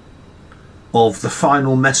simplicity of the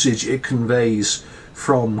final message it conveys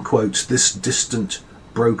from, quote, "this distant,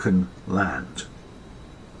 broken land."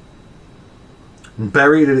 And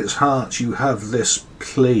buried at its heart you have this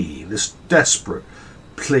plea, this desperate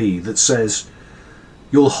plea that says,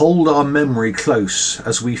 "You'll hold our memory close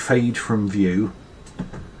as we fade from view.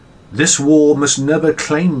 This war must never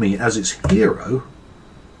claim me as its hero.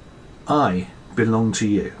 I belong to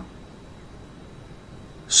you."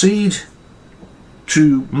 Seed,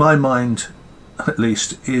 to my mind at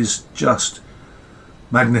least, is just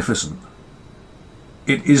magnificent.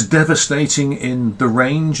 It is devastating in the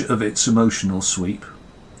range of its emotional sweep.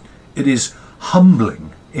 It is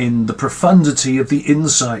humbling in the profundity of the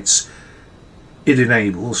insights it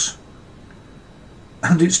enables.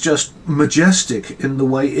 And it's just majestic in the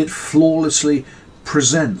way it flawlessly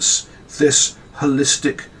presents this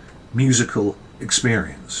holistic musical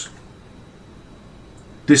experience.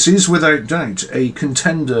 This is without doubt a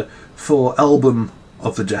contender for album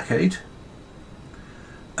of the decade.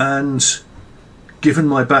 And given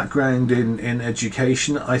my background in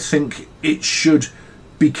education, I think it should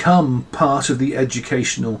become part of the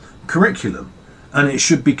educational curriculum, and it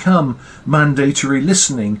should become mandatory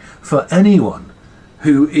listening for anyone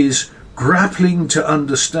who is grappling to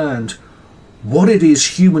understand what it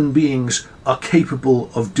is human beings are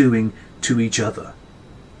capable of doing to each other.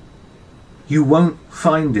 You won't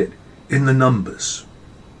find it in the numbers.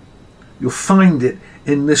 You'll find it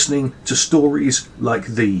in listening to stories like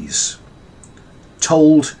these,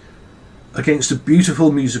 told against a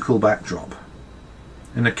beautiful musical backdrop,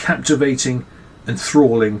 in a captivating,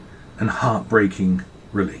 enthralling and heartbreaking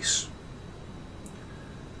release.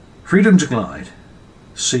 Freedom to Glide,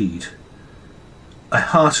 Seed. I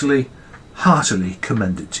heartily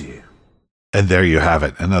commend it to you. And there you have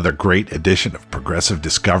it, another great edition of Progressive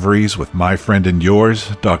Discoveries with my friend and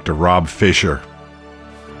yours, Dr. Rob Fisher.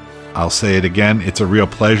 I'll say it again, it's a real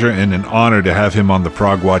pleasure and an honor to have him on the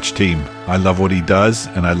ProgWatch team. I love what he does,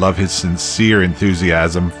 and I love his sincere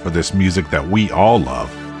enthusiasm for this music that we all love.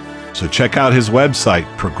 So check out his website,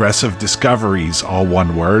 progressivediscoveries, all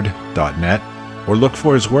one word, .net, or look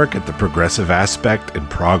for his work at the Progressive Aspect and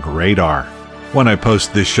Prog Radar. When I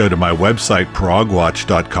post this show to my website,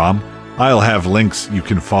 progwatch.com, I'll have links you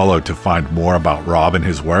can follow to find more about Rob and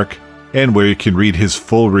his work, and where you can read his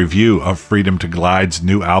full review of Freedom to Glide's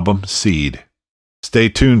new album, Seed. Stay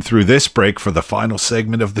tuned through this break for the final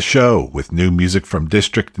segment of the show with new music from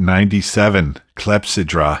District 97,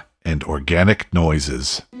 Clepsydra, and Organic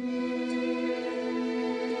Noises.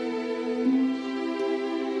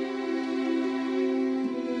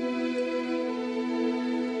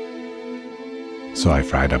 So I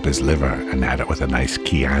fried up his liver and had it with a nice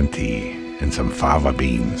Chianti and some fava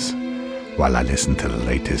beans while I listened to the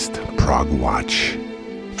latest ProgWatch.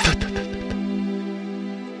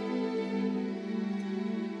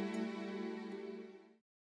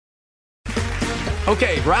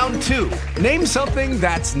 Okay, round two. Name something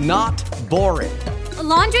that's not boring. A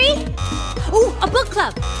laundry? Ooh, a book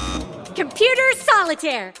club. Computer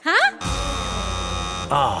solitaire, huh?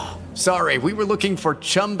 Ah, oh, sorry, we were looking for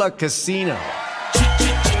Chumba Casino.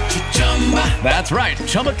 That's right.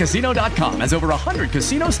 ChumbaCasino.com has over 100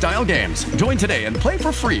 casino-style games. Join today and play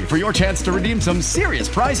for free for your chance to redeem some serious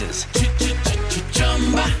prizes.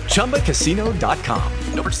 ChumbaCasino.com.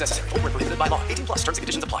 No purchase necessary. Void where prohibited by law. 18+ terms and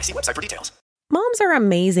conditions apply. See website for details. Moms are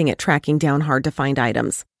amazing at tracking down hard-to-find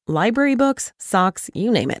items. Library books, socks,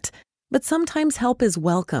 you name it. But sometimes help is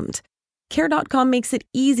welcomed. Care.com makes it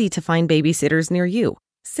easy to find babysitters near you.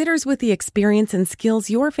 Sitters with the experience and skills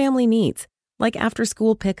your family needs, like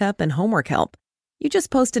after-school pickup and homework help. You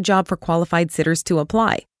just post a job for qualified sitters to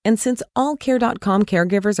apply. And since all Care.com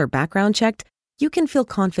caregivers are background checked, you can feel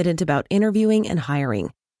confident about interviewing and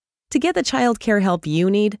hiring. To get the child care help you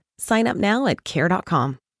need, sign up now at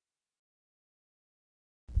Care.com.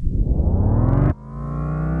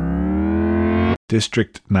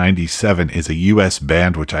 District 97 is a U.S.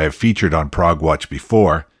 band which I have featured on Progwatch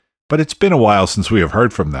before, but it's been a while since we have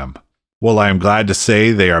heard from them. Well, I am glad to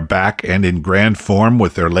say they are back and in grand form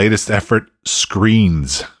with their latest effort,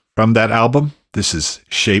 Screens. From that album, this is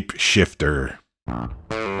Shape Shifter.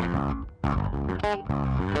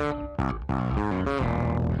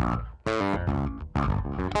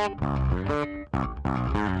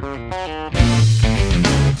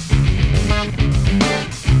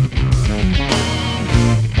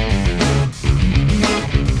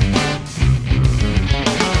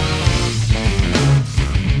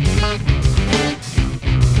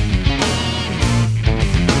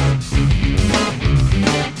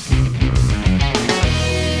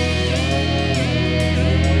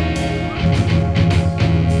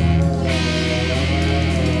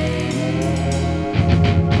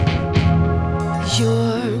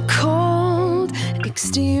 Your cold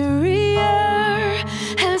exterior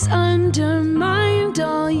has undermined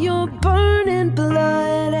all your burning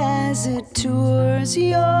blood as it tours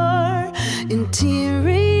your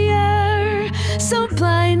interior. So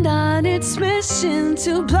blind on its mission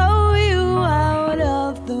to blow you out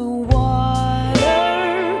of the water.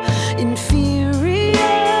 Inferior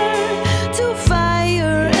to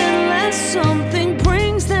fire unless something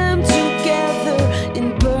brings them together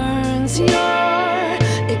and burns your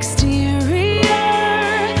exterior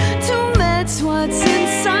to match what's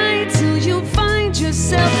inside till you find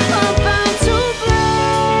yourself about to blow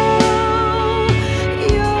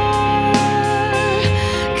your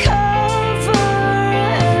cover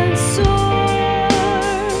and soar.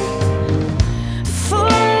 For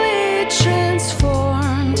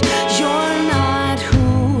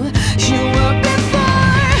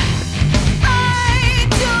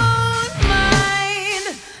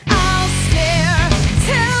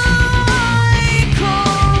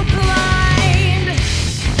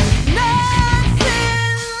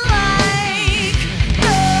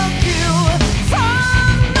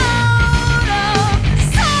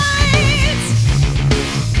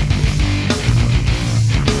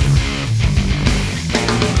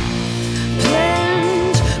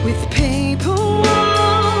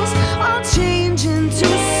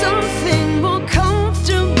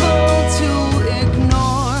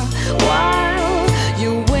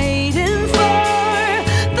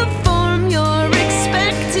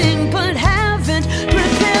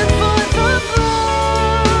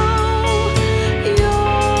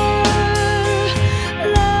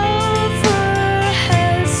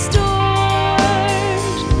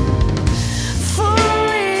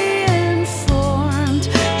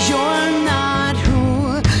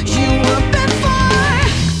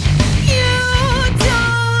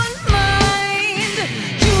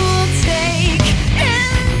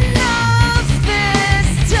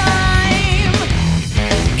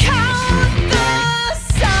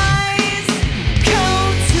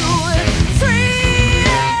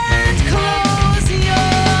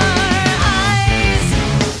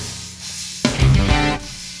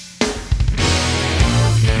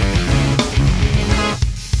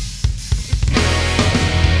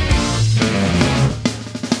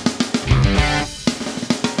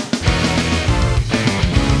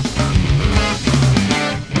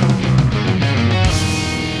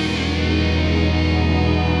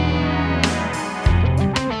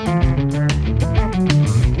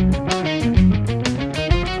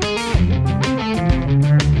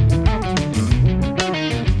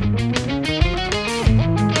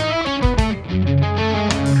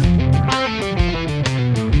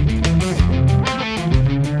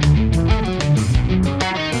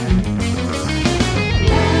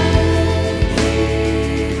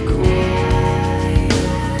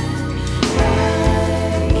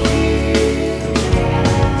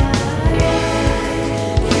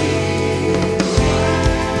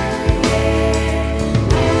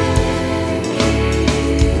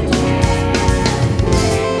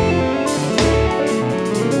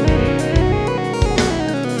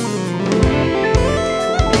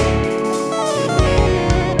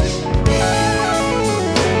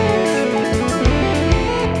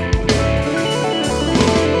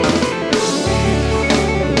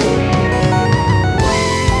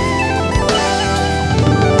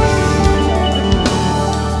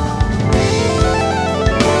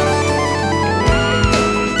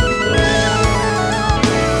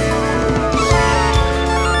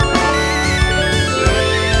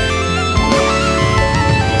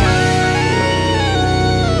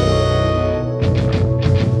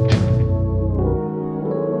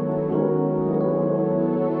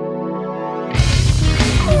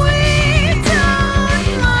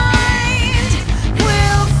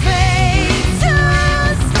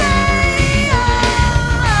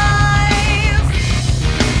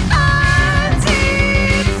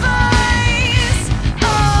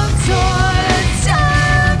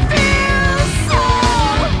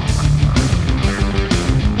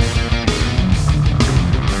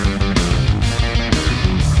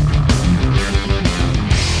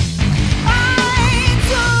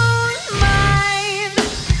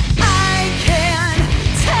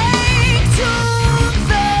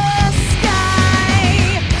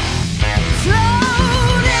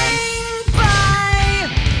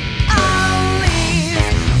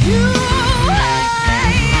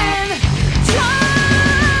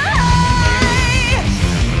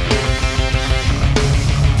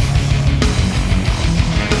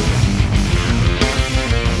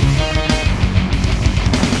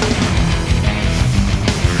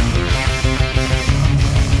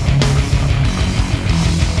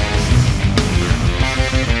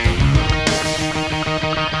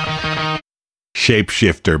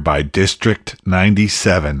Shapeshifter by District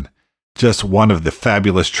 97. Just one of the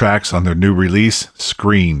fabulous tracks on their new release,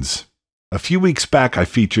 Screens. A few weeks back, I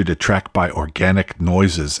featured a track by Organic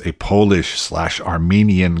Noises, a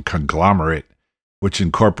Polish/Armenian conglomerate, which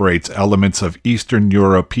incorporates elements of Eastern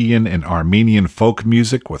European and Armenian folk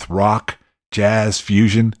music with rock, jazz,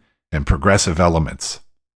 fusion, and progressive elements.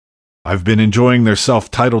 I've been enjoying their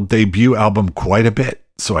self-titled debut album quite a bit,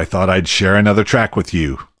 so I thought I'd share another track with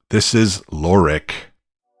you. This is Lorik.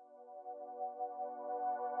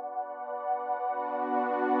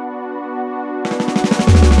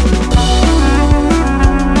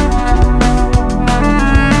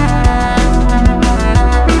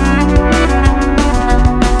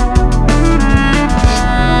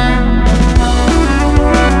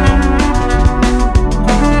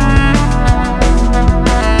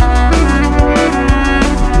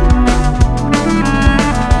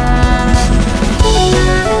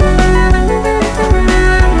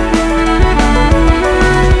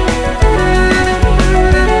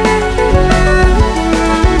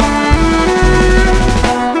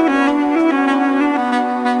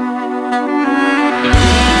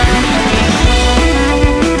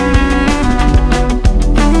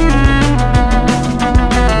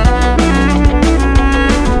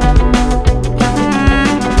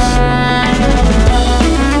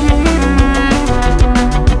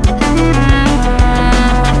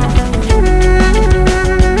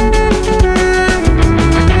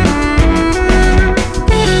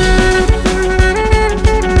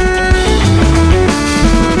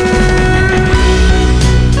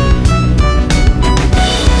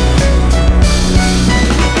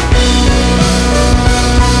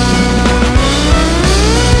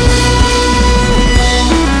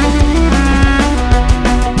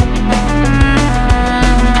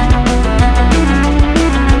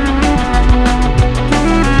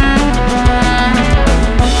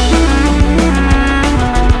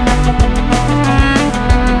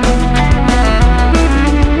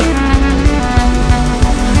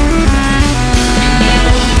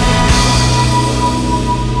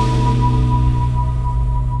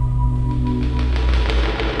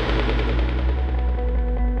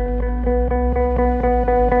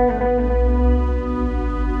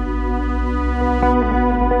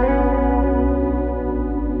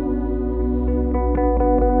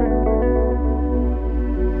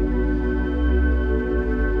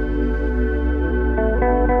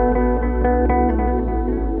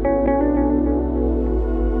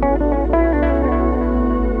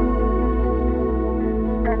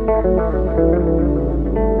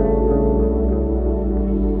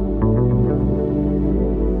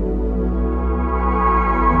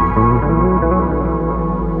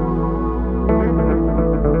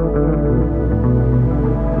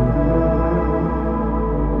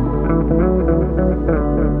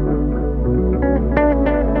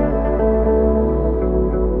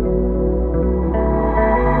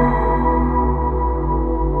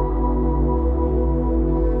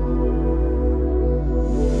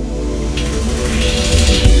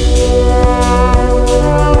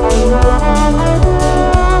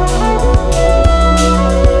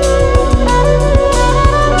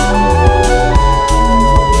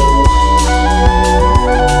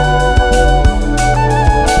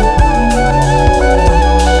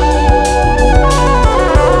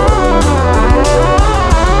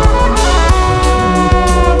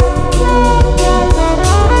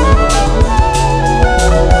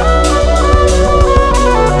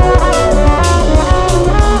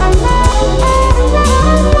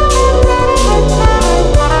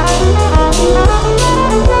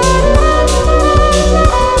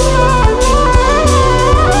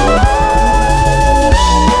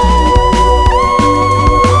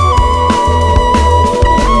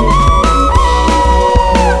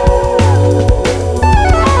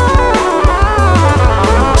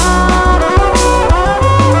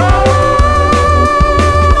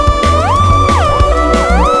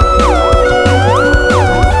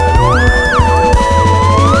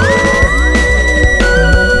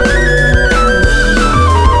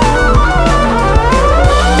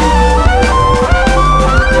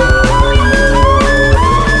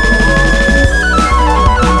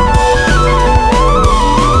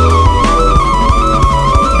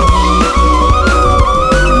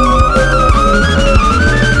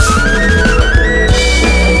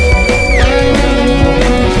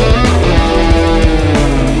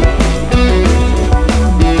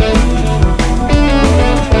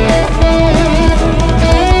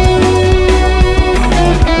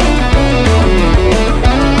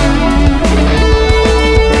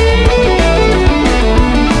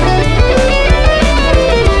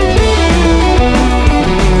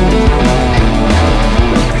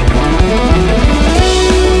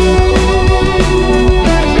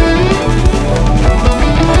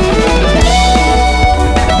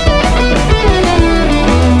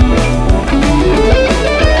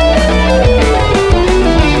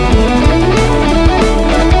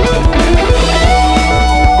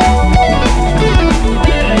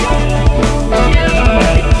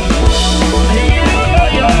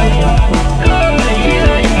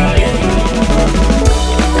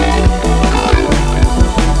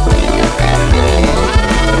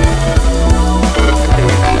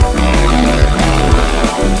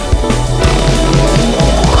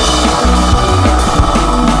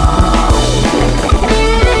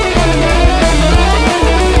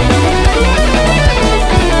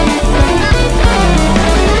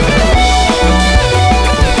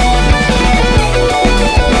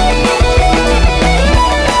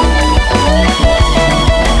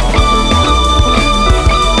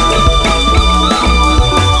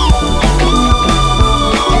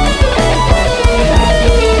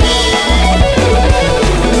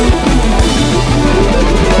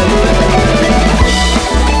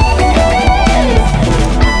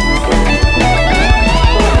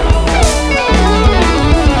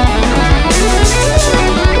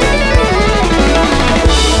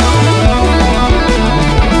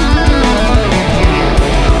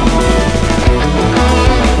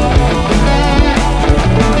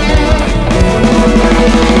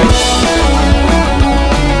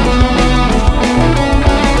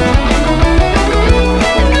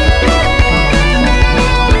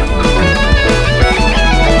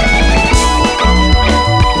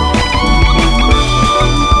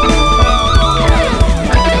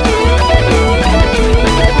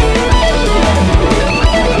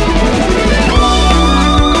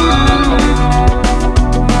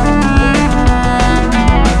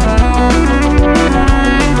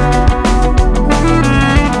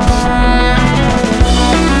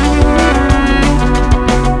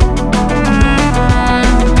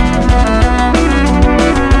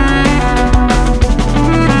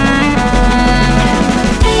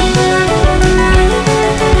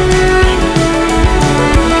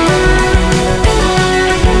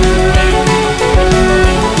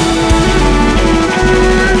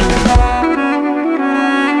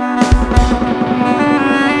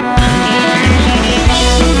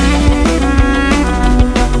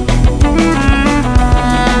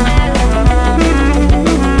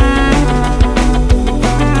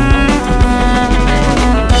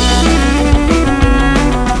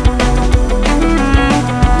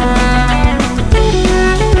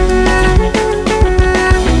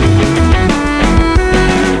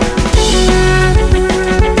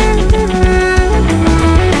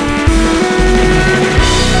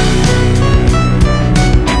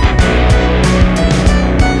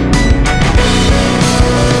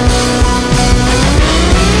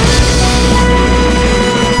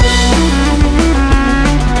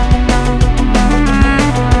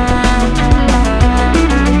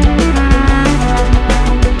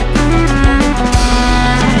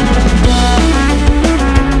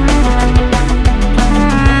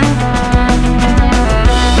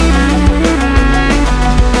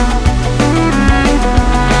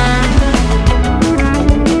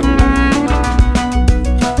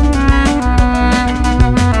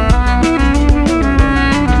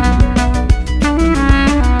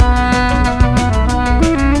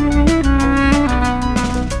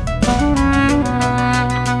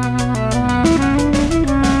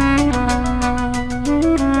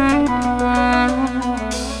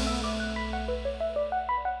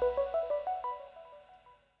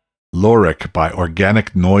 Lorik by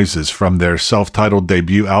Organic Noises from their self-titled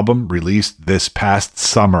debut album released this past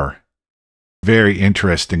summer. Very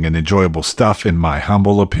interesting and enjoyable stuff in my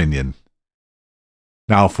humble opinion.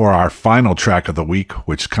 Now for our final track of the week,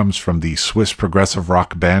 which comes from the Swiss progressive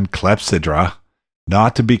rock band Clepsydra,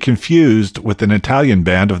 not to be confused with an Italian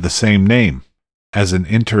band of the same name. As an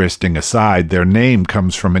interesting aside, their name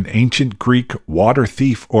comes from an ancient Greek water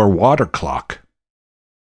thief or water clock.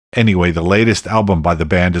 Anyway, the latest album by the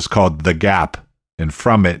band is called The Gap, and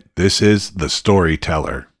from it, this is The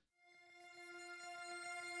Storyteller.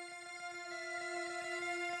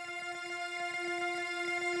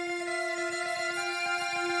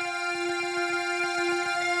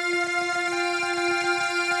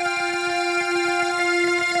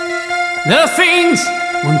 There are things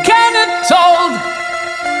one cannot told,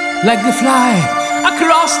 like the fly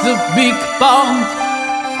across the big pond.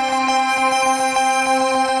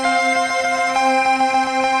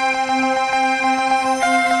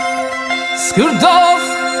 Scared off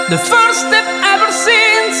the first step ever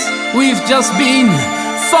since we've just been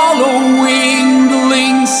following the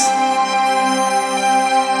links.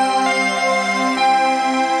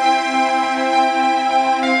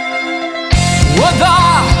 What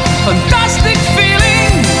a fantastic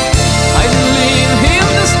feeling! I live in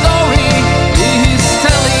the story he's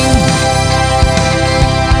telling.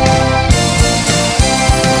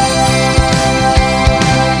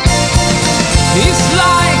 It's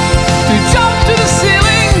like to jump to the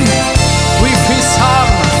ceiling with his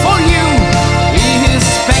heart for you. He is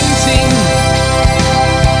painting.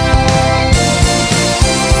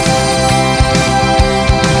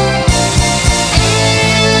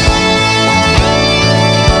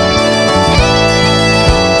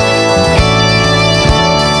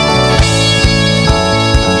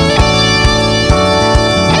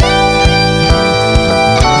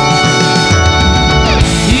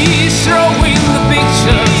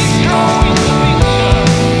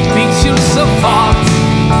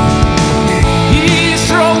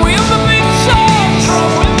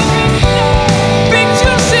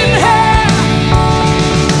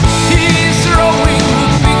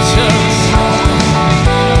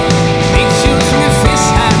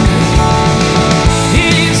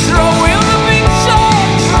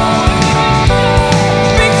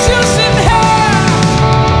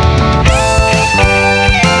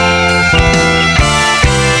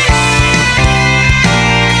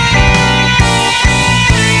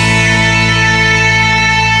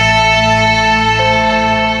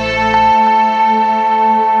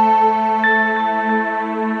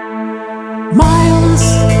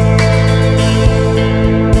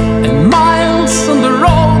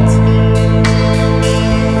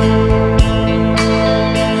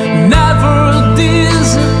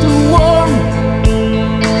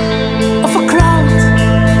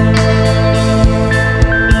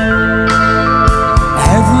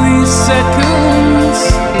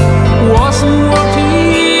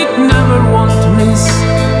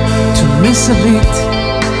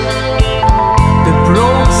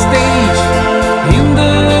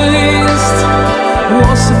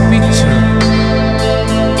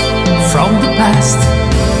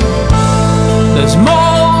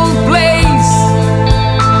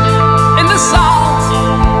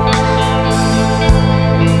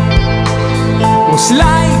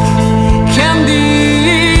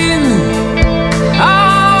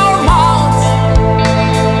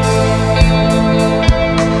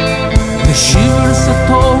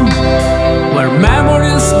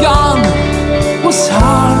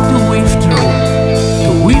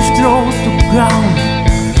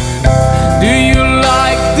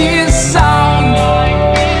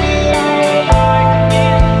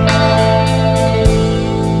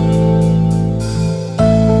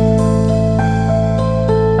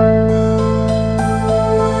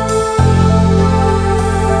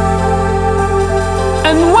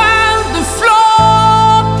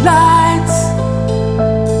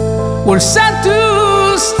 We're set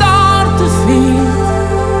to start to feel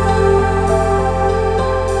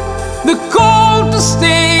the cold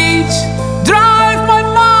stage drive my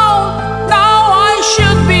mouth. Now I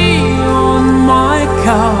should be on my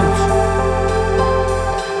couch,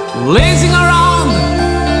 lazing around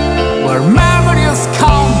where memories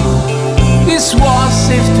come. This was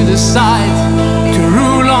safe to decide to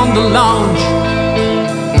rule on the lounge.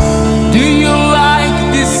 Do you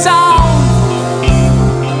like this sound?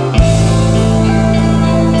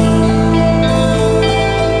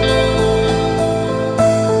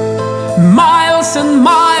 Miles and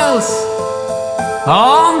miles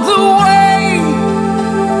on the way,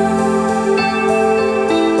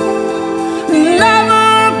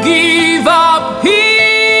 never give up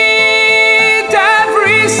here.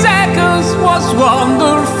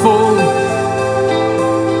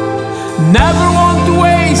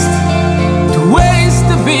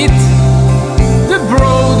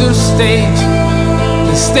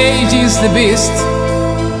 the stage is the beast.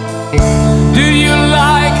 Do you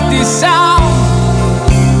like this sound?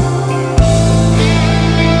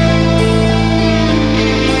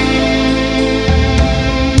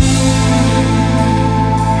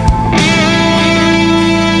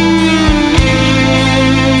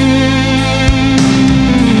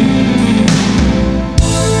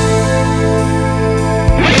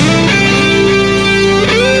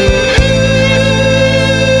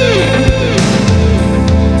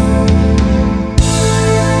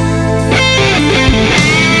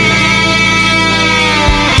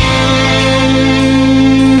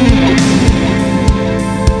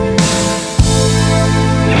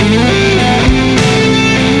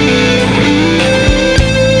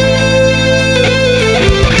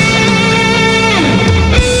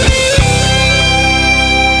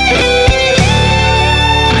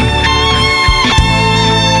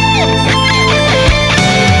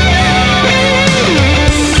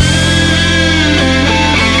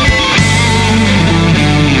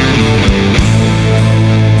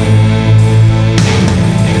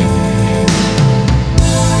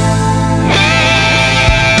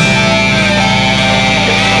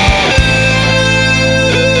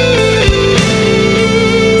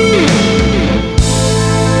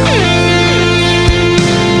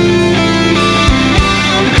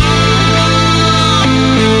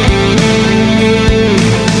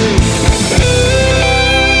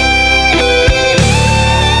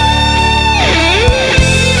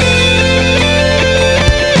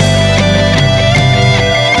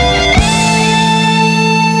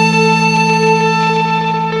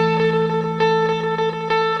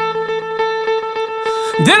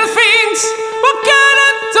 Delphines were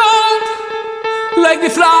getting told like they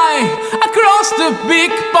fly across the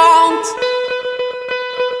big pond.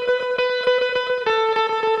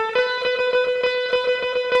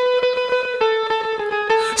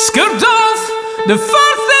 Skirt off the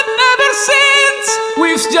first and ever since.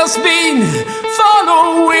 We've just been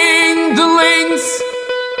following the links.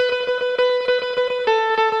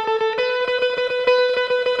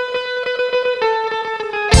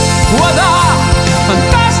 What a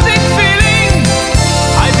fantastic feeling!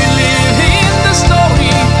 I believe in the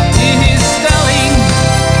story he is telling.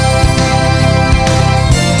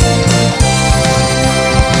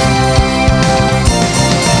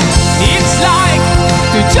 It's like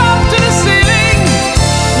to jump to the ceiling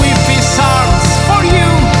with his arms for you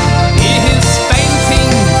in his painting.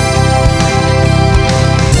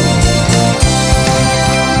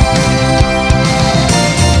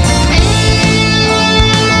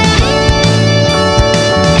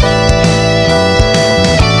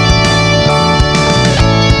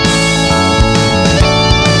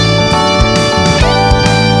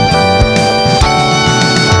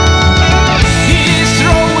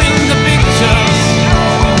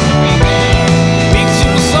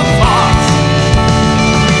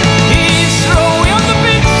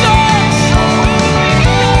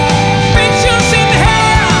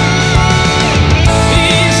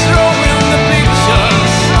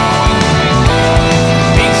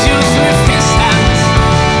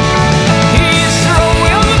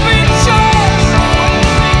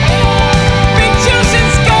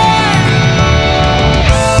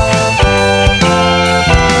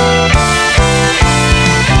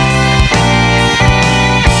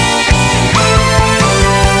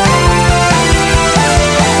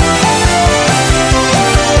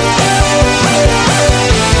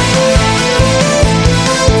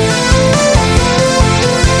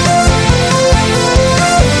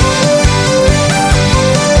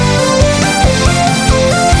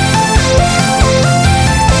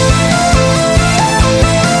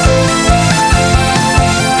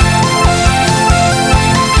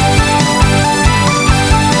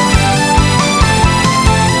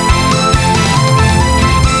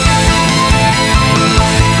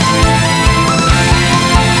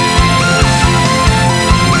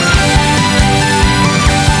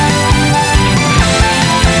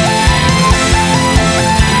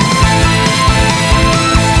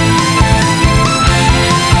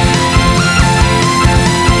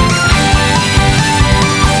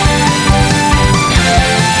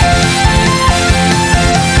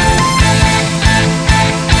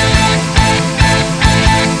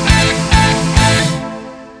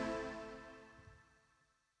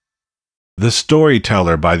 The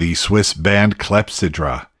Storyteller by the Swiss band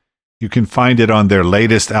Clepsydra. You can find it on their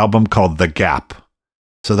latest album called The Gap.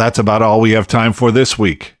 So that's about all we have time for this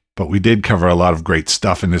week, but we did cover a lot of great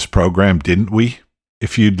stuff in this program, didn't we?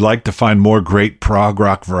 If you'd like to find more great prog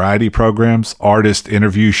rock variety programs, artist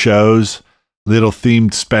interview shows, little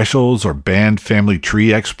themed specials, or band family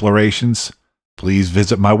tree explorations, please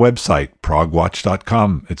visit my website,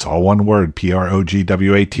 progwatch.com. It's all one word,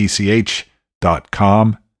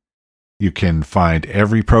 progwatch.com. You can find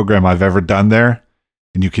every program I've ever done there,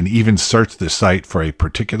 and you can even search the site for a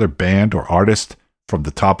particular band or artist from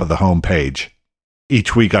the top of the home page.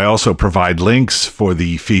 Each week I also provide links for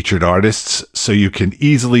the featured artists so you can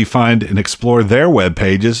easily find and explore their web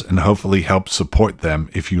pages and hopefully help support them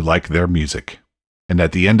if you like their music. And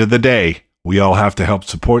at the end of the day, we all have to help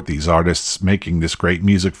support these artists making this great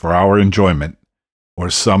music for our enjoyment, or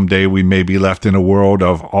someday we may be left in a world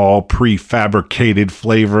of all prefabricated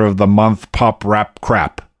flavor of the month pop rap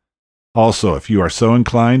crap. Also, if you are so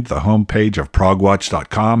inclined, the homepage of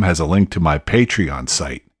progwatch.com has a link to my Patreon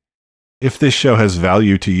site. If this show has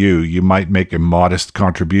value to you, you might make a modest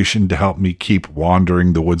contribution to help me keep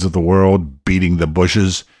wandering the woods of the world, beating the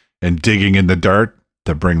bushes, and digging in the dirt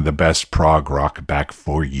to bring the best prog rock back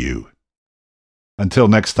for you. Until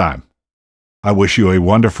next time, I wish you a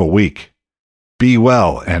wonderful week. Be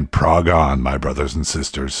well and prog on, my brothers and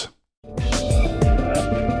sisters.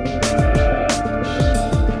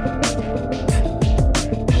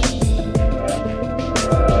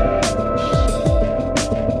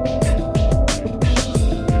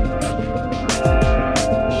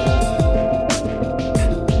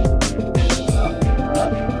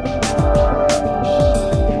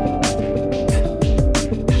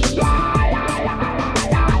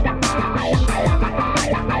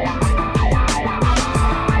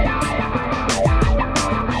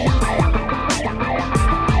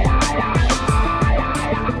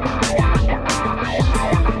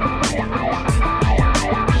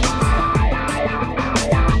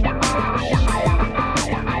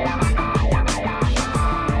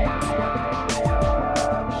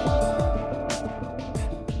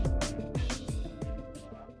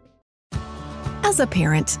 As a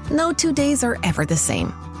parent, no 2 days are ever the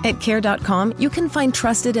same. At Care.com, you can find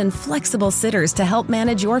trusted and flexible sitters to help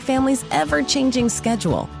manage your family's ever-changing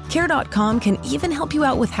schedule. Care.com can even help you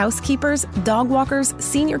out with housekeepers, dog walkers,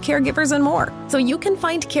 senior caregivers, and more, so you can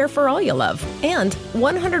find care for all you love. And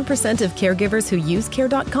 100% of caregivers who use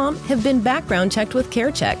Care.com have been background checked with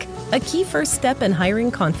CareCheck, a key first step in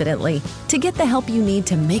hiring confidently. To get the help you need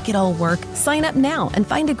to make it all work, sign up now and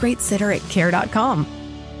find a great sitter at Care.com.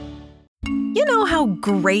 You know how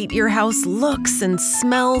great your house looks and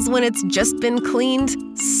smells when it's just been cleaned?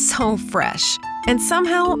 So fresh. And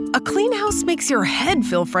somehow, a clean house makes your head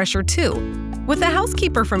feel fresher too. With a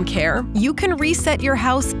housekeeper from Care, you can reset your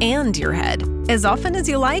house and your head as often as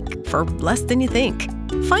you like for less than you think.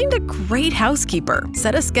 Find a great housekeeper,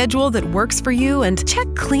 set a schedule that works for you, and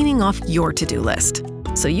check cleaning off your to-do list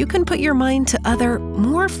so you can put your mind to other,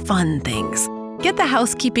 more fun things. Get the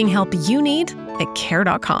housekeeping help you need at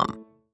Care.com.